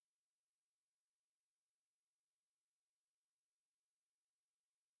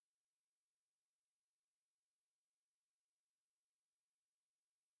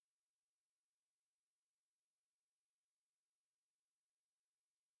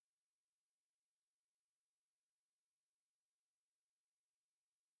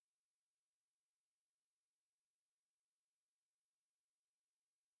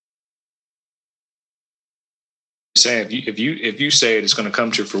 Saying if you say it, it's going to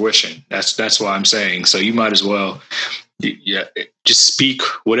come to fruition. That's why I'm saying. So you might as well, just speak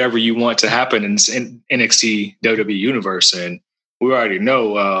whatever you want to happen in NXT WWE universe, and we already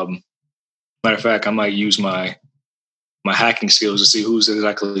know. Matter of fact, I might use my hacking skills to see who's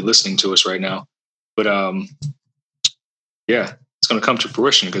exactly listening to us right now. But yeah, it's going to come to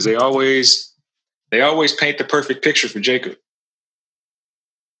fruition because they always paint the perfect picture for Jacob.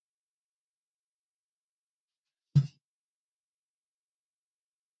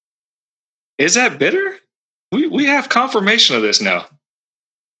 Is that bitter? We have confirmation of this now.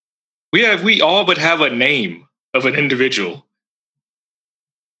 We all but have a name of an individual.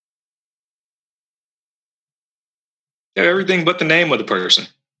 Yeah, everything but the name of the person.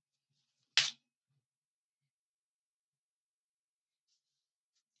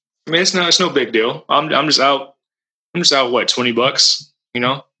 I mean, it's no big deal. I'm just out what, $20,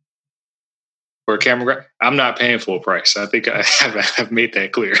 for a camera. I'm not paying full price. I think I have made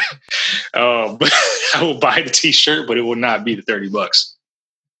that clear. But I will buy the t-shirt, but it will not be the $30.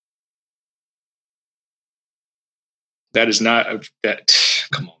 That is not that.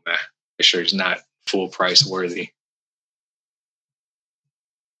 Come on, man. That shirt is not full price worthy.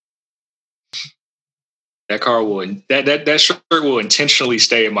 That shirt will intentionally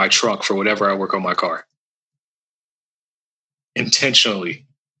stay in my trunk for whenever I work on my car. Intentionally.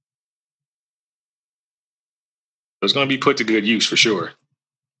 It's going to be put to good use for sure.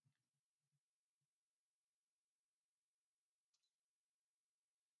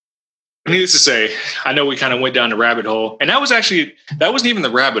 Needless to say, I know we kind of went down the rabbit hole, and that wasn't even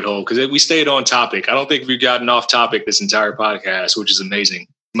the rabbit hole because we stayed on topic. I don't think we've gotten off topic this entire podcast, which is amazing.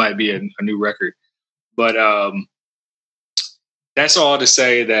 It might be a new record, but that's all to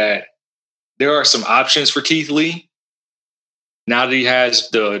say that there are some options for Keith Lee. Now that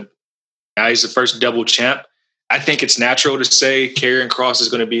he's the first double champ. I think it's natural to say Karrion Kross is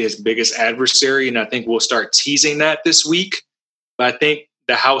going to be his biggest adversary, and I think we'll start teasing that this week. But I think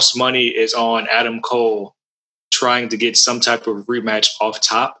the house money is on Adam Cole trying to get some type of rematch off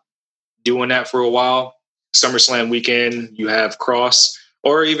top, doing that for a while. SummerSlam weekend, you have Kross,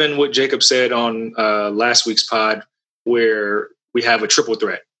 or even what Jacob said on last week's pod, where we have a triple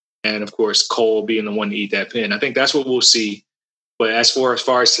threat. And, of course, Cole being the one to eat that pin. I think that's what we'll see. But as far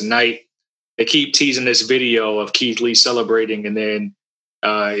as tonight, they keep teasing this video of Keith Lee celebrating, and then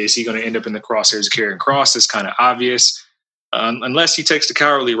is he going to end up in the crosshairs of Karrion Kross? It's kind of obvious. Unless he takes the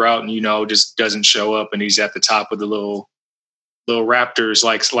cowardly route and, just doesn't show up and he's at the top of the little little raptors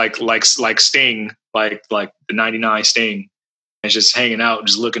like Sting, like the '99 Sting, and just hanging out,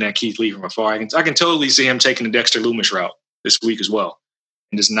 just looking at Keith Lee from afar. I can totally see him taking the Dexter Loomis route this week as well,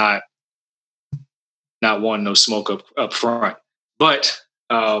 and just not wanting no smoke up front. But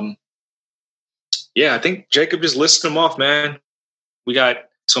yeah, I think Jacob just listed them off, man.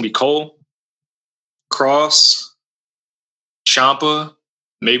 It's gonna be Cole, Cross, Ciampa.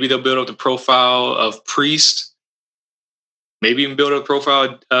 Maybe they'll build up the profile of Priest. Maybe even build up the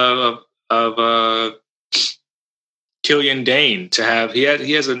profile of Killian Dane to have. He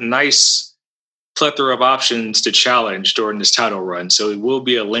has a nice plethora of options to challenge during this title run, so it will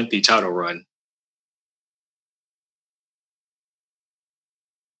be a lengthy title run.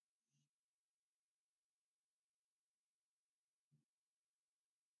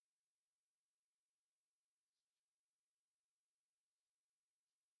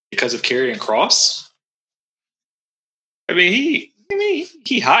 Because of Karrion Kross? I mean,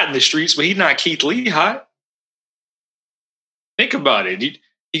 he hot in the streets, but he's not Keith Lee hot. Think about it.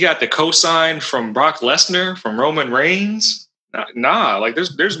 You got the cosign from Brock Lesnar, from Roman Reigns. Nah, like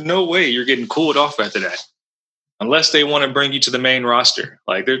there's no way you're getting cooled off after that, unless they want to bring you to the main roster.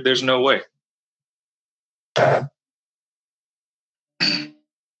 Like there's no way.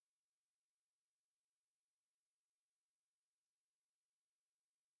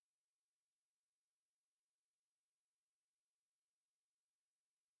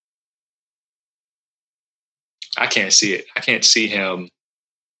 I can't see it. I can't see him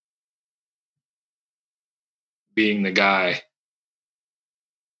being the guy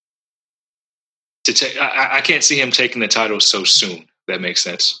to take. I can't see him taking the title so soon. If that makes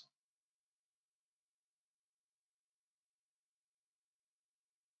sense.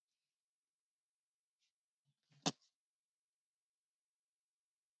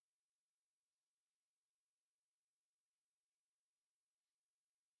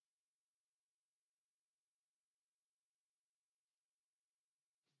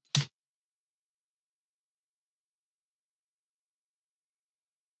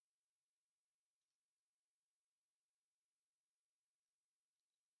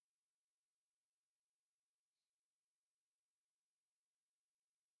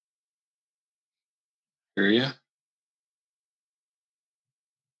 Hear you.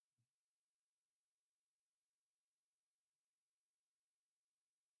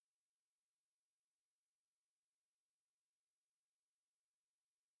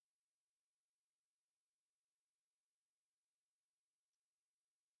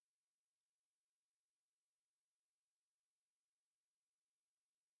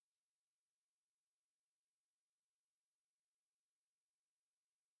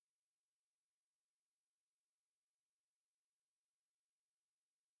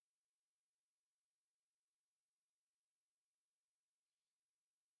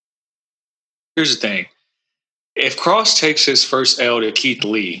 Here's the thing. If Cross takes his first L to Keith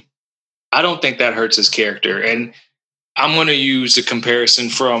Lee, I don't think that hurts his character. And I'm going to use a comparison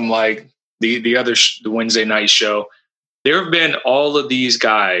from like the other the Wednesday night show. There have been all of these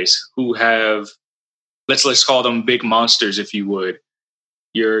guys who have, let's call them big monsters, if you would.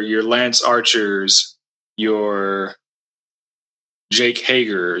 Your Lance Archers, your Jake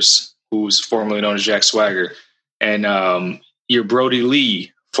Hagers, who's formerly known as Jack Swagger, and your Brody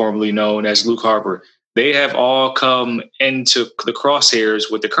Lee, formerly known as Luke Harper. They have all come into the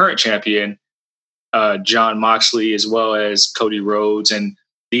crosshairs with the current champion, Jon Moxley, as well as Cody Rhodes. And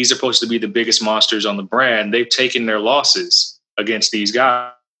these are supposed to be the biggest monsters on the brand. They've taken their losses against these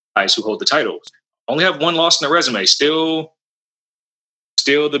guys who hold the titles. Only have one loss in the resume. Still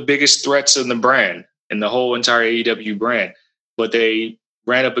the biggest threats in the brand, in the whole entire AEW brand. But they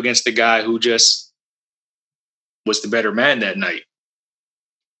ran up against the guy who just was the better man that night.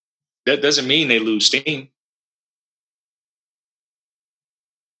 That doesn't mean they lose steam.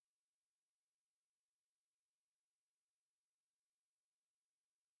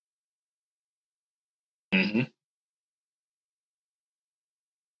 Mm-hmm.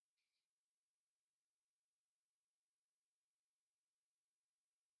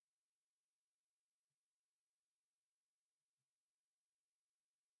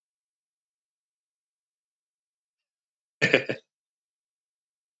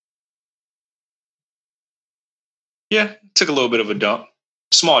 Yeah, took a little bit of a dump.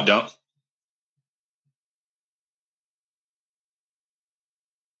 Small dump.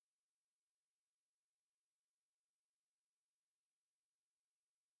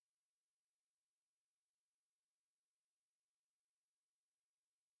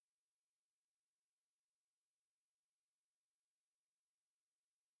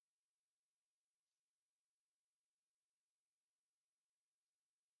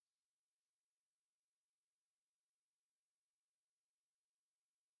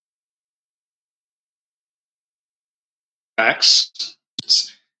 Facts.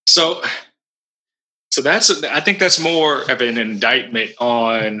 So, I think that's more of an indictment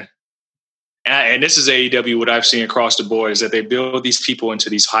on, and this is AEW. What I've seen across the board is that they build these people into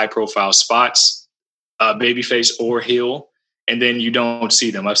these high profile spots, babyface or heel, and then you don't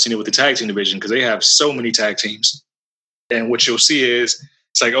see them. I've seen it with the tag team division because they have so many tag teams, and what you'll see is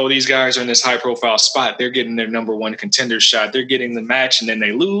it's like, oh, these guys are in this high profile spot. They're getting their number one contender shot. They're getting the match, and then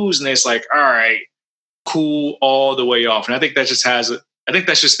they lose, and it's like, all right, cool, all the way off. And I think that just I think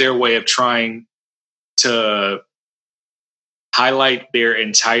that's just their way of trying to highlight their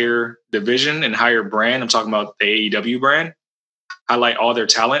entire division and higher brand. I'm talking about the AEW brand, highlight all their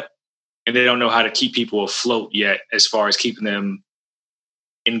talent, and they don't know how to keep people afloat yet as far as keeping them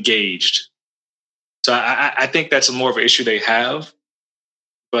engaged. So I think that's more of an issue they have,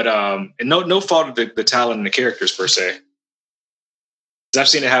 but and no fault of the talent and the characters per se. 'Cause I've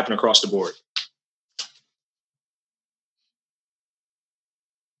seen it happen across the board.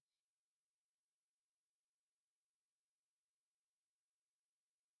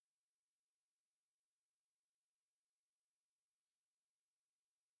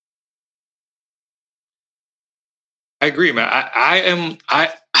 I agree, man. I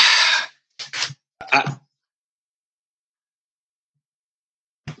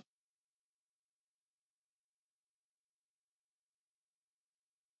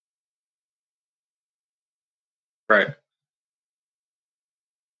right.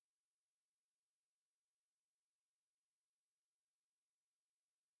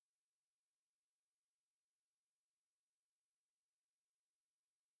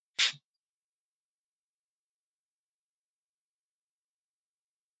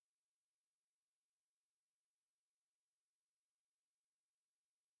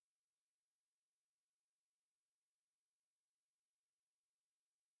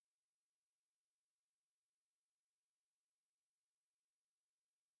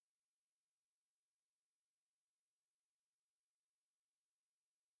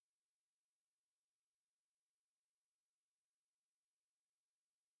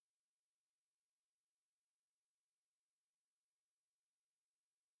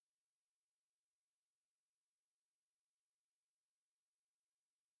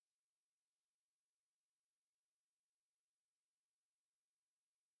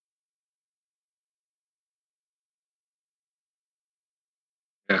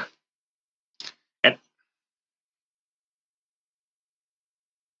 Yeah. And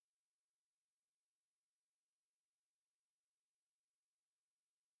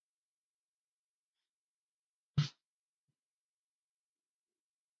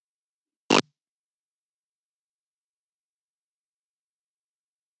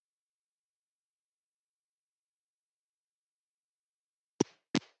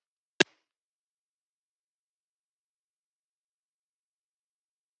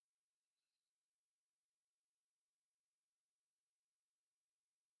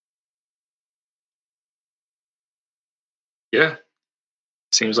yeah,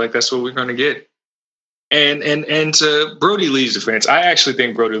 seems like that's what we're going to get. And to Brody Lee's defense, I actually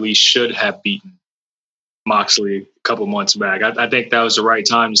think Brody Lee should have beaten Moxley a couple months back. I think that was the right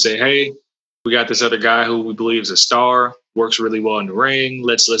time to say, hey, we got this other guy who we believe is a star, works really well in the ring.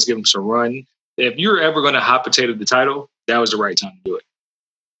 Let's give him some run. If you're ever going to hot potato the title, that was the right time to do it.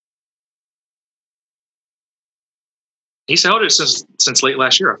 He's held it since late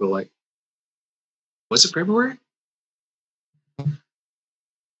last year, I feel like. Was it February?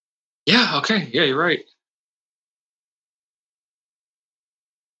 Yeah, okay. Yeah, you're right.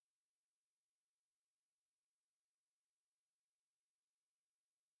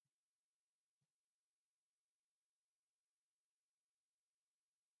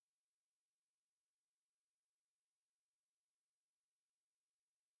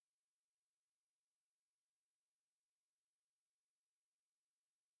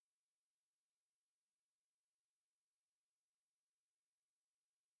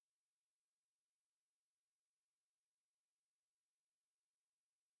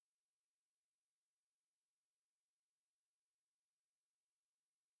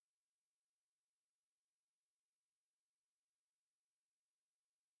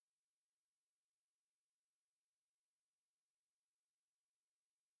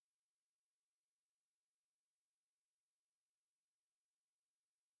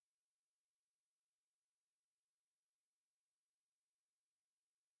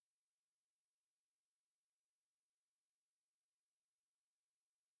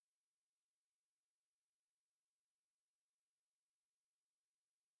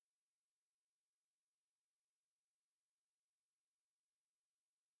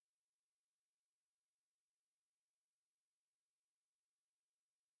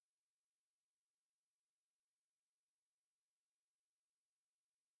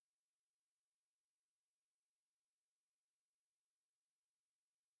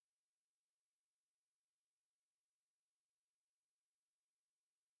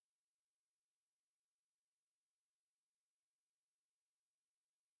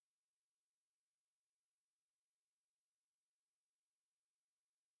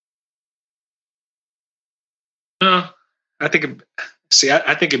 I think.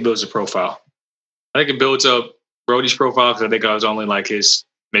 I think it builds a profile. I think it builds up Brody's profile because I think I was only like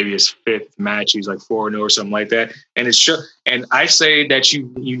maybe his fifth match. He's like 4-0 or something like that. And and I say that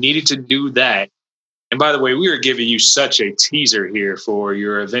you needed to do that. And by the way, we are giving you such a teaser here for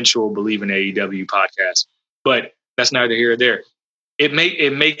your eventual Believe in AEW podcast, but that's neither here or there. It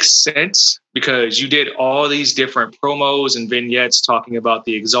makes sense because you did all these different promos and vignettes talking about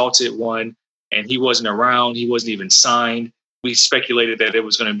the Exalted One, and he wasn't around. He wasn't even signed. We speculated that it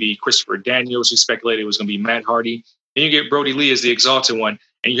was going to be Christopher Daniels. We speculated it was going to be Matt Hardy. Then you get Brody Lee as the Exalted One,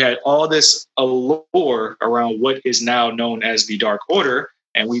 and you had all this allure around what is now known as the Dark Order,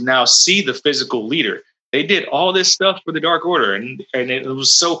 and we now see the physical leader. They did all this stuff for the Dark Order, and it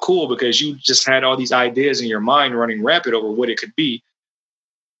was so cool because you just had all these ideas in your mind running rampant over what it could be.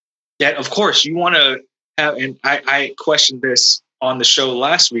 That, of course, you want to have, and I questioned this on the show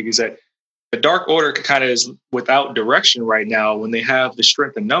last week, is that the Dark Order kind of is without direction right now. When they have the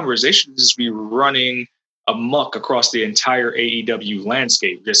strength in numbers, they should just be running amok across the entire AEW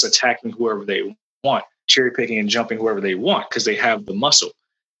landscape, just attacking whoever they want, cherry picking and jumping whoever they want because they have the muscle.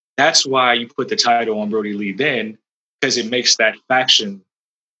 That's why you put the title on Brody Lee then, because it makes that faction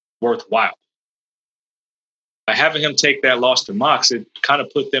worthwhile. By having him take that loss to Mox, it kind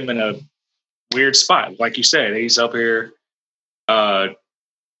of put them in a weird spot. Like you said, he's up here trying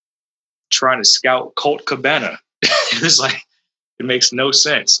to scout Colt Cabana. It's like, it makes no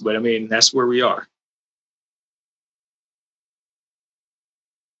sense. But I mean, that's where we are.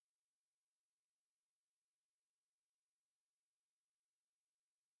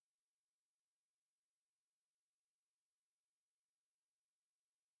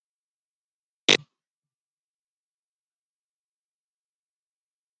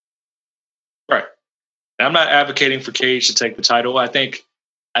 Right. And I'm not advocating for Cage to take the title. I think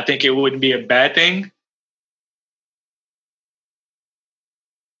it wouldn't be a bad thing.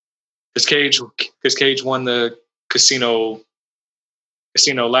 Because Cage won the casino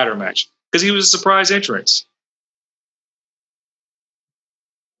ladder match. Because he was a surprise entrance.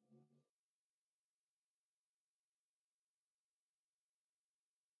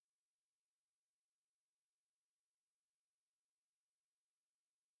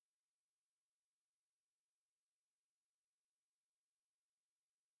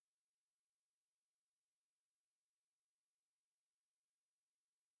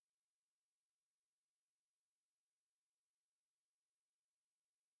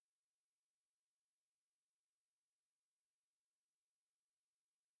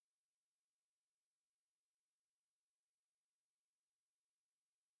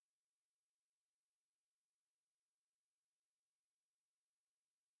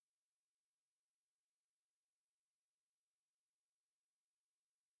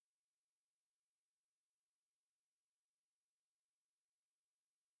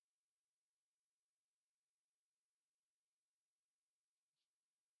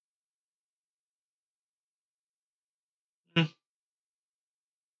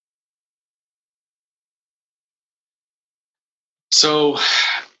 So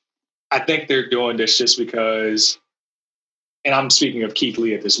I think they're doing this just because, and I'm speaking of Keith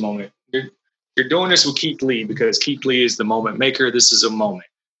Lee at this moment. You're doing this with Keith Lee because Keith Lee is the moment maker. This is a moment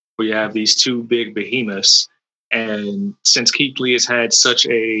where you have these two big behemoths. And since Keith Lee has had such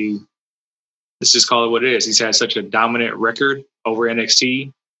a, let's just call it what it is, he's had such a dominant record over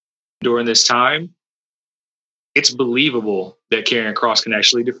NXT during this time, it's believable that Karrion Kross can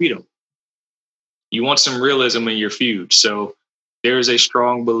actually defeat him. You want some realism in your feud. So there is a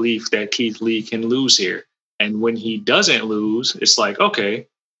strong belief that Keith Lee can lose here. And when he doesn't lose, it's like, okay,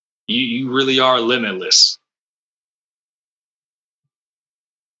 you really are limitless.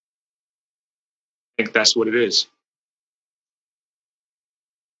 I think that's what it is.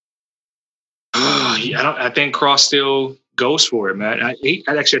 I think Kross still goes for it, man. I take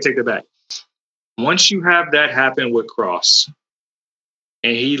that back. Once you have that happen with Kross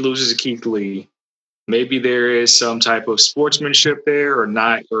and he loses to Keith Lee, maybe there is some type of sportsmanship there or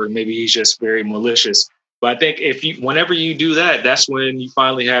not, or maybe he's just very malicious. But I think whenever you do that, that's when you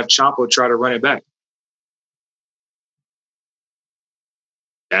finally have Ciampa try to run it back.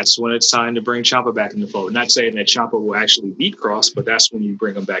 That's when it's time to bring Ciampa back in the fold. Not saying that Ciampa will actually beat Kross, but that's when you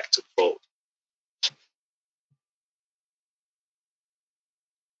bring him back into the fold.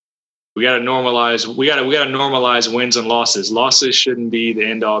 We got to normalize wins and losses. Losses shouldn't be the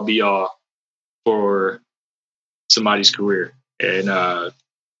end all be all for somebody's career. And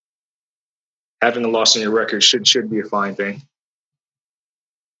having a loss on your record should be a fine thing.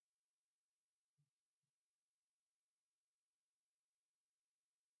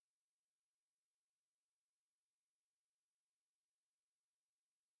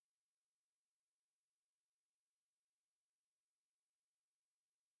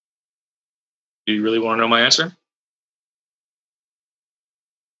 Do you really want to know my answer?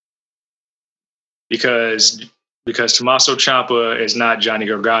 Because Tommaso Ciampa is not Johnny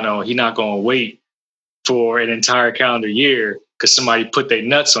Gargano. He's not going to wait for an entire calendar year because somebody put their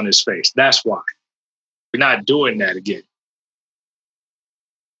nuts on his face. That's why. We're not doing that again.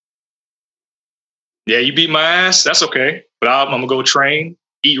 Yeah, you beat my ass. That's okay. But I'm going to go train,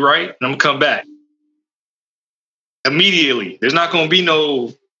 eat right, and I'm going to come back. Immediately. There's not going to be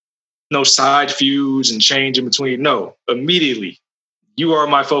no side feuds and change in between. No, immediately. You are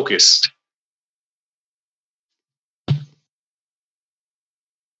my focus.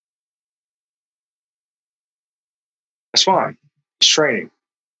 That's fine. He's training.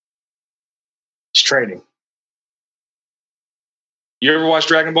 You ever watch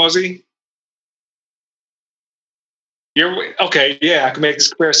Dragon Ball Z? Okay, yeah, I can make this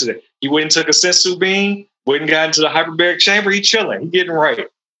comparison. He went and took a sensu bean, went and got into the hyperbaric chamber. He chilling. He getting right.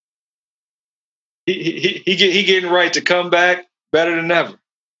 He getting right to come back better than ever.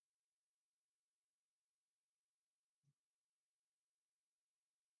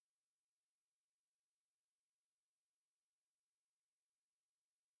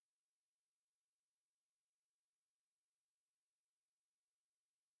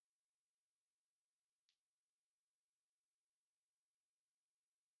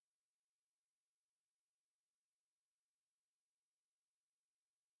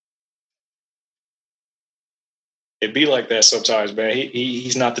 It be like that sometimes, man.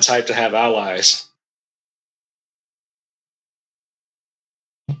 He's not the type to have allies.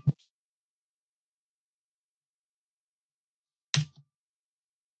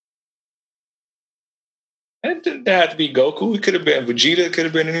 It didn't have to be Goku. It could have been Vegeta. It could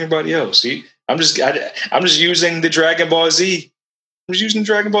have been anybody else. I'm just using the Dragon Ball Z. I'm just using the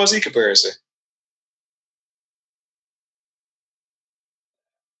Dragon Ball Z comparison.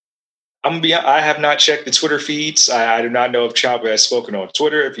 I have not checked the Twitter feeds. I do not know if Ciampa has spoken on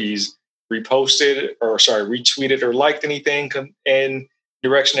Twitter, if he's retweeted or liked anything in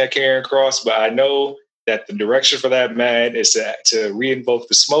direction at Karrion Kross. But I know that the direction for that man is to reinvoke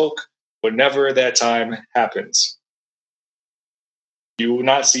the smoke whenever that time happens. You will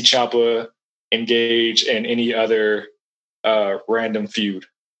not see Ciampa engage in any other random feud.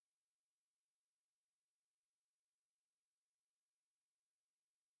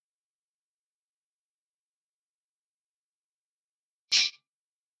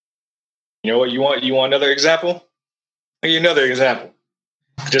 You know what? You want another example? I'll give you another example.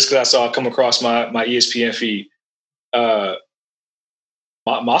 Just because I saw it come across my ESPN feed.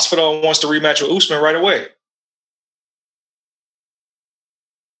 Masvidal wants to rematch with Usman right away.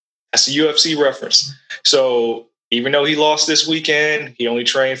 That's a UFC reference. So even though he lost this weekend, he only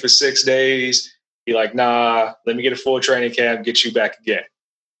trained for 6 days. He like, nah, let me get a full training camp, get you back again.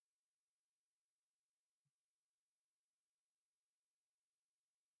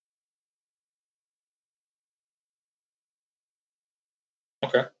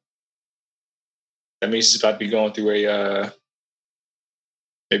 Okay. That means he's about to be going through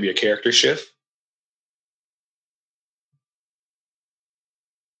maybe a character shift.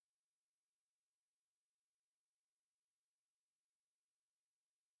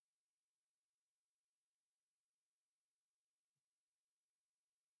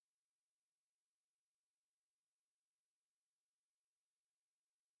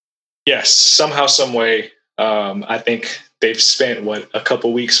 Yes, somehow, some way. I think they've spent a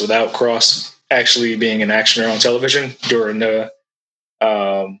couple weeks without Kross actually being an actioner on television during the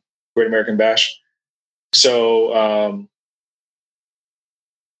Great American Bash. So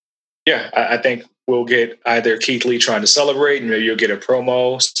I think we'll get either Keith Lee trying to celebrate, you'll get a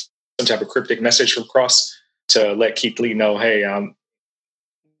promo, some type of cryptic message from Kross to let Keith Lee know, hey,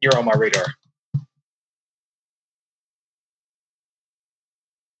 you're on my radar.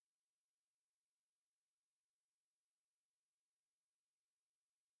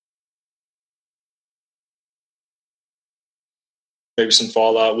 Maybe some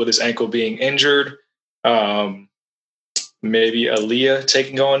fallout with his ankle being injured. Maybe Aaliyah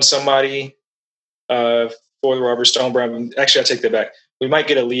taking on somebody for the Robert Stone brand. Actually, I take that back. We might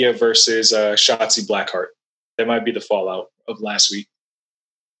get Aaliyah versus Shotzi Blackheart. That might be the fallout of last week.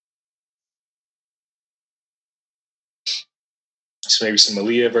 So maybe some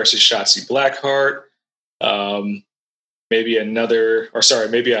Aaliyah versus Shotzi Blackheart. Maybe an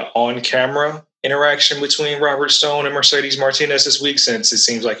on-camera interaction between Robert Stone and Mercedes Martinez this week, since it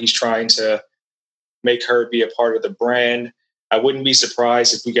seems like he's trying to make her be a part of the brand. I wouldn't be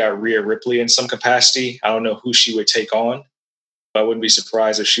surprised if we got Rhea Ripley in some capacity. I don't know who she would take on, but I wouldn't be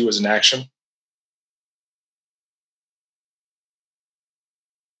surprised if she was in action.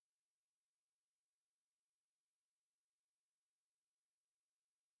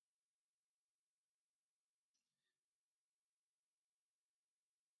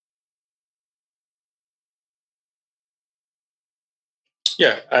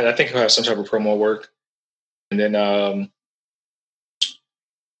 Yeah, I think he'll have some type of promo work, and then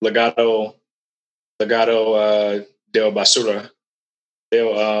Legado Legado del Basura.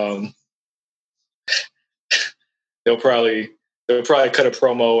 They'll they'll probably they'll probably cut a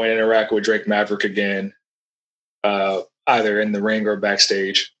promo and interact with Drake Maverick again, either in the ring or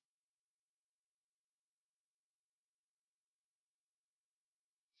backstage.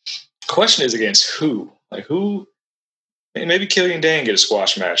 Question is against who? Like who? Maybe Killian Dane get a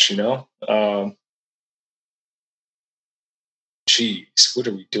squash match. Jeez, what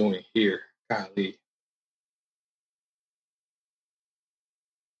are we doing here? Golly.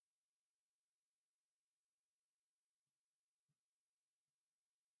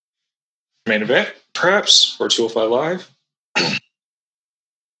 Main event, perhaps, or 205 Live.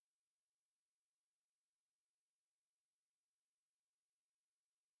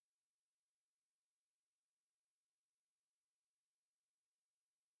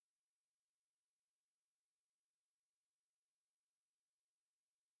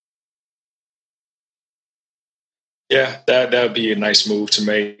 Yeah, that would be a nice move to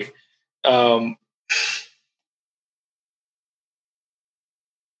make. Um,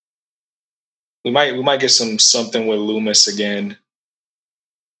 we might get something with Loomis again.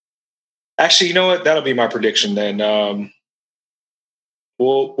 Actually, you know what? That'll be my prediction then.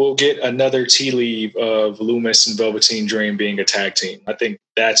 We'll get another tea leave of Loomis and Velveteen Dream being a tag team. I think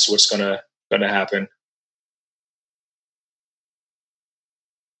that's what's gonna happen.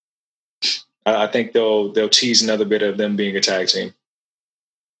 I think they'll tease another bit of them being a tag team.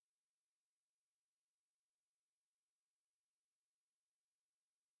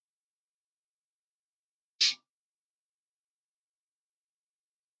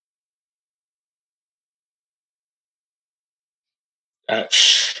 Uh,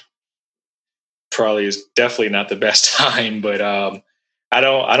 Probably is definitely not the best time, but I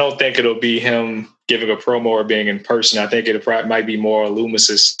don't think it'll be him giving a promo or being in person. I think it might be more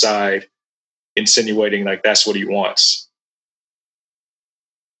Loomis's side insinuating like that's what he wants.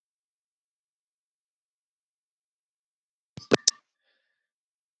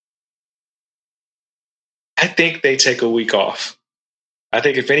 I think they take a week off. I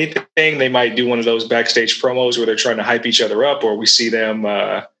think if anything, they might do one of those backstage promos where they're trying to hype each other up, or we see them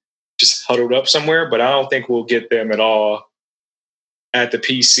just huddled up somewhere. But I don't think we'll get them at all at the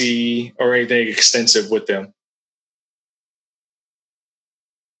PC or anything extensive with them.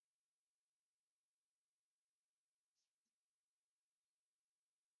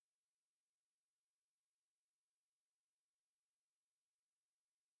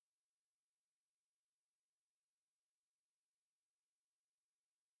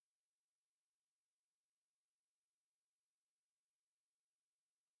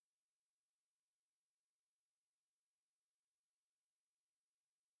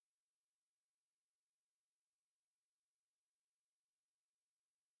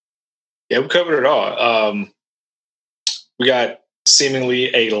 Yeah, we covered it all. We got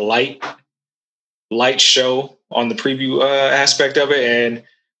seemingly a light show on the preview aspect of it, and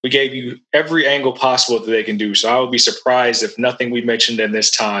we gave you every angle possible that they can do. So I would be surprised if nothing we mentioned in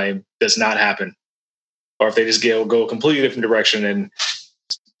this time does not happen, or if they just go a completely different direction and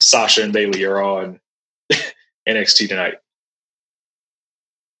Sasha and Bayley are on NXT tonight.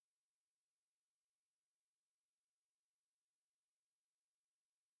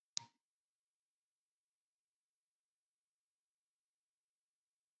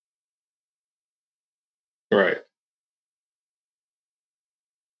 Right.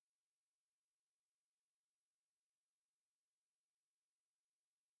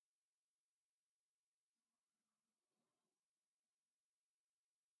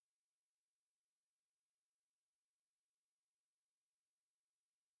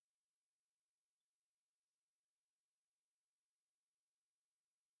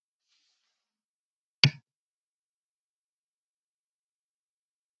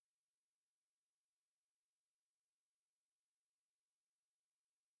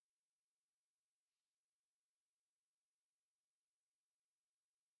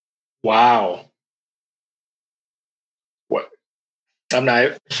 Wow. What? I'm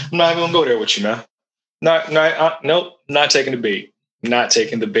not. I'm not even gonna go there with you, man. Nope. Not taking the bait. Not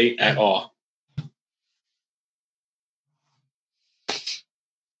taking the bait at all.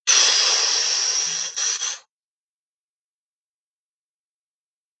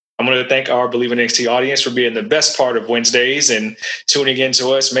 I'm going to thank our Believe in NXT audience for being the best part of Wednesdays and tuning into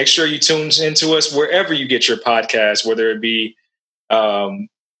us. Make sure you tune into us wherever you get your podcast, whether it be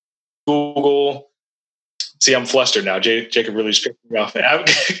Google. See, I'm flustered now. Jacob really just picked me off.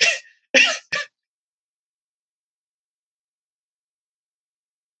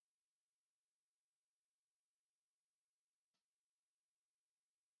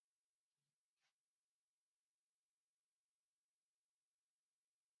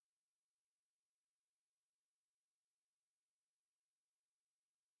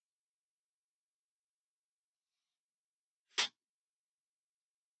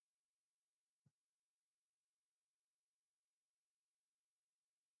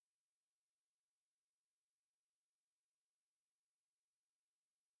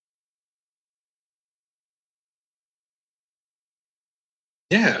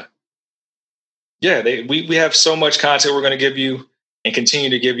 Yeah. Yeah, we have so much content we're going to give you and continue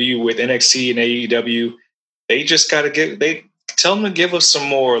to give you with NXT and AEW. They just got to tell them to give us some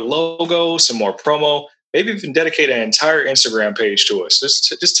more logos, some more promo, maybe even dedicate an entire Instagram page to us.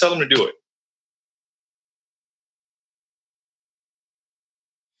 Just tell them to do it.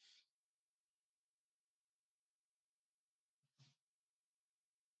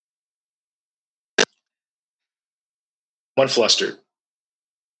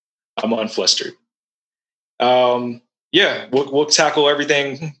 I'm unflustered. Yeah, we'll tackle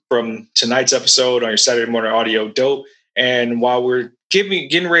everything from tonight's episode on your Saturday morning audio dope. And while we're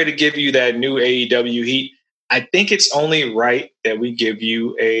getting ready to give you that new AEW heat, I think it's only right that we give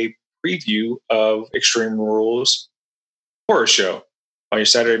you a preview of Extreme Rules Horror Show on your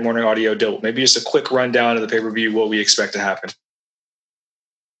Saturday morning audio dope. Maybe just a quick rundown of the pay-per-view, what we expect to happen.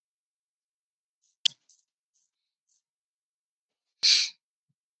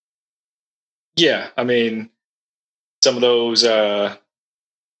 Yeah, I mean, some of those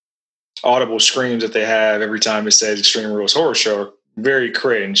audible screams that they have every time it says Extreme Rules Horror Show are very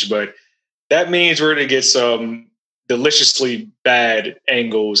cringe, but that means we're going to get some deliciously bad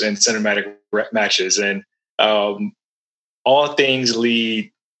angles and cinematic matches. And all things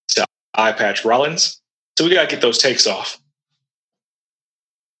lead to Eye Patch Rollins. So we got to get those takes off.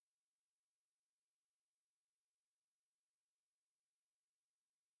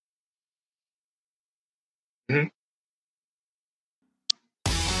 Mm-hmm.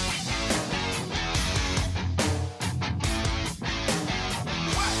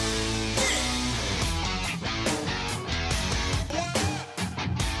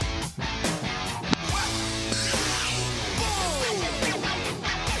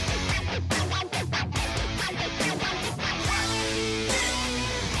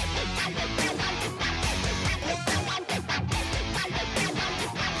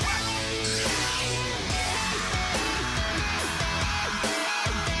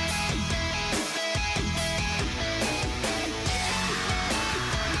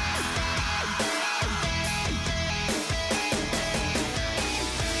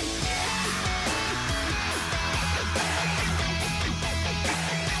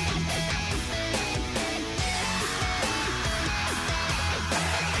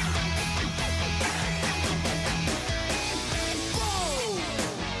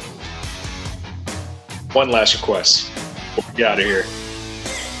 One last request before we get out of here.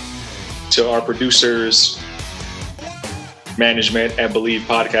 To our producers, management, and Believe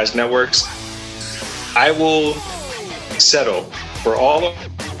Podcast Networks, I will settle for all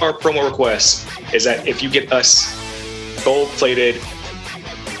of our promo requests is that if you get us gold-plated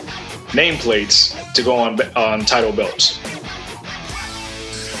nameplates to go on title belts.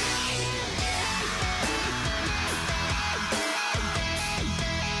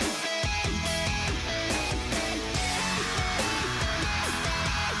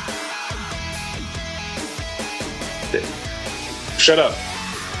 Shut up.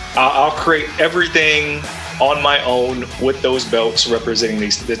 I'll create everything on my own with those belts representing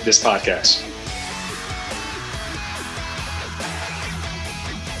this podcast.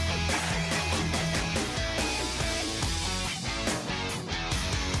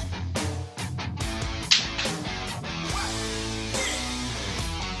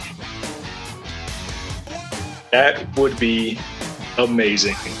 That would be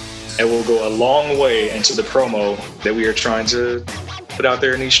amazing. It will go a long way into the promo that we are trying to put out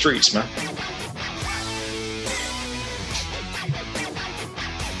there in these streets, man.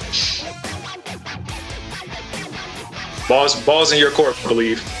 Balls in your court,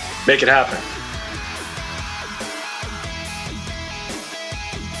 Believe. Make it happen.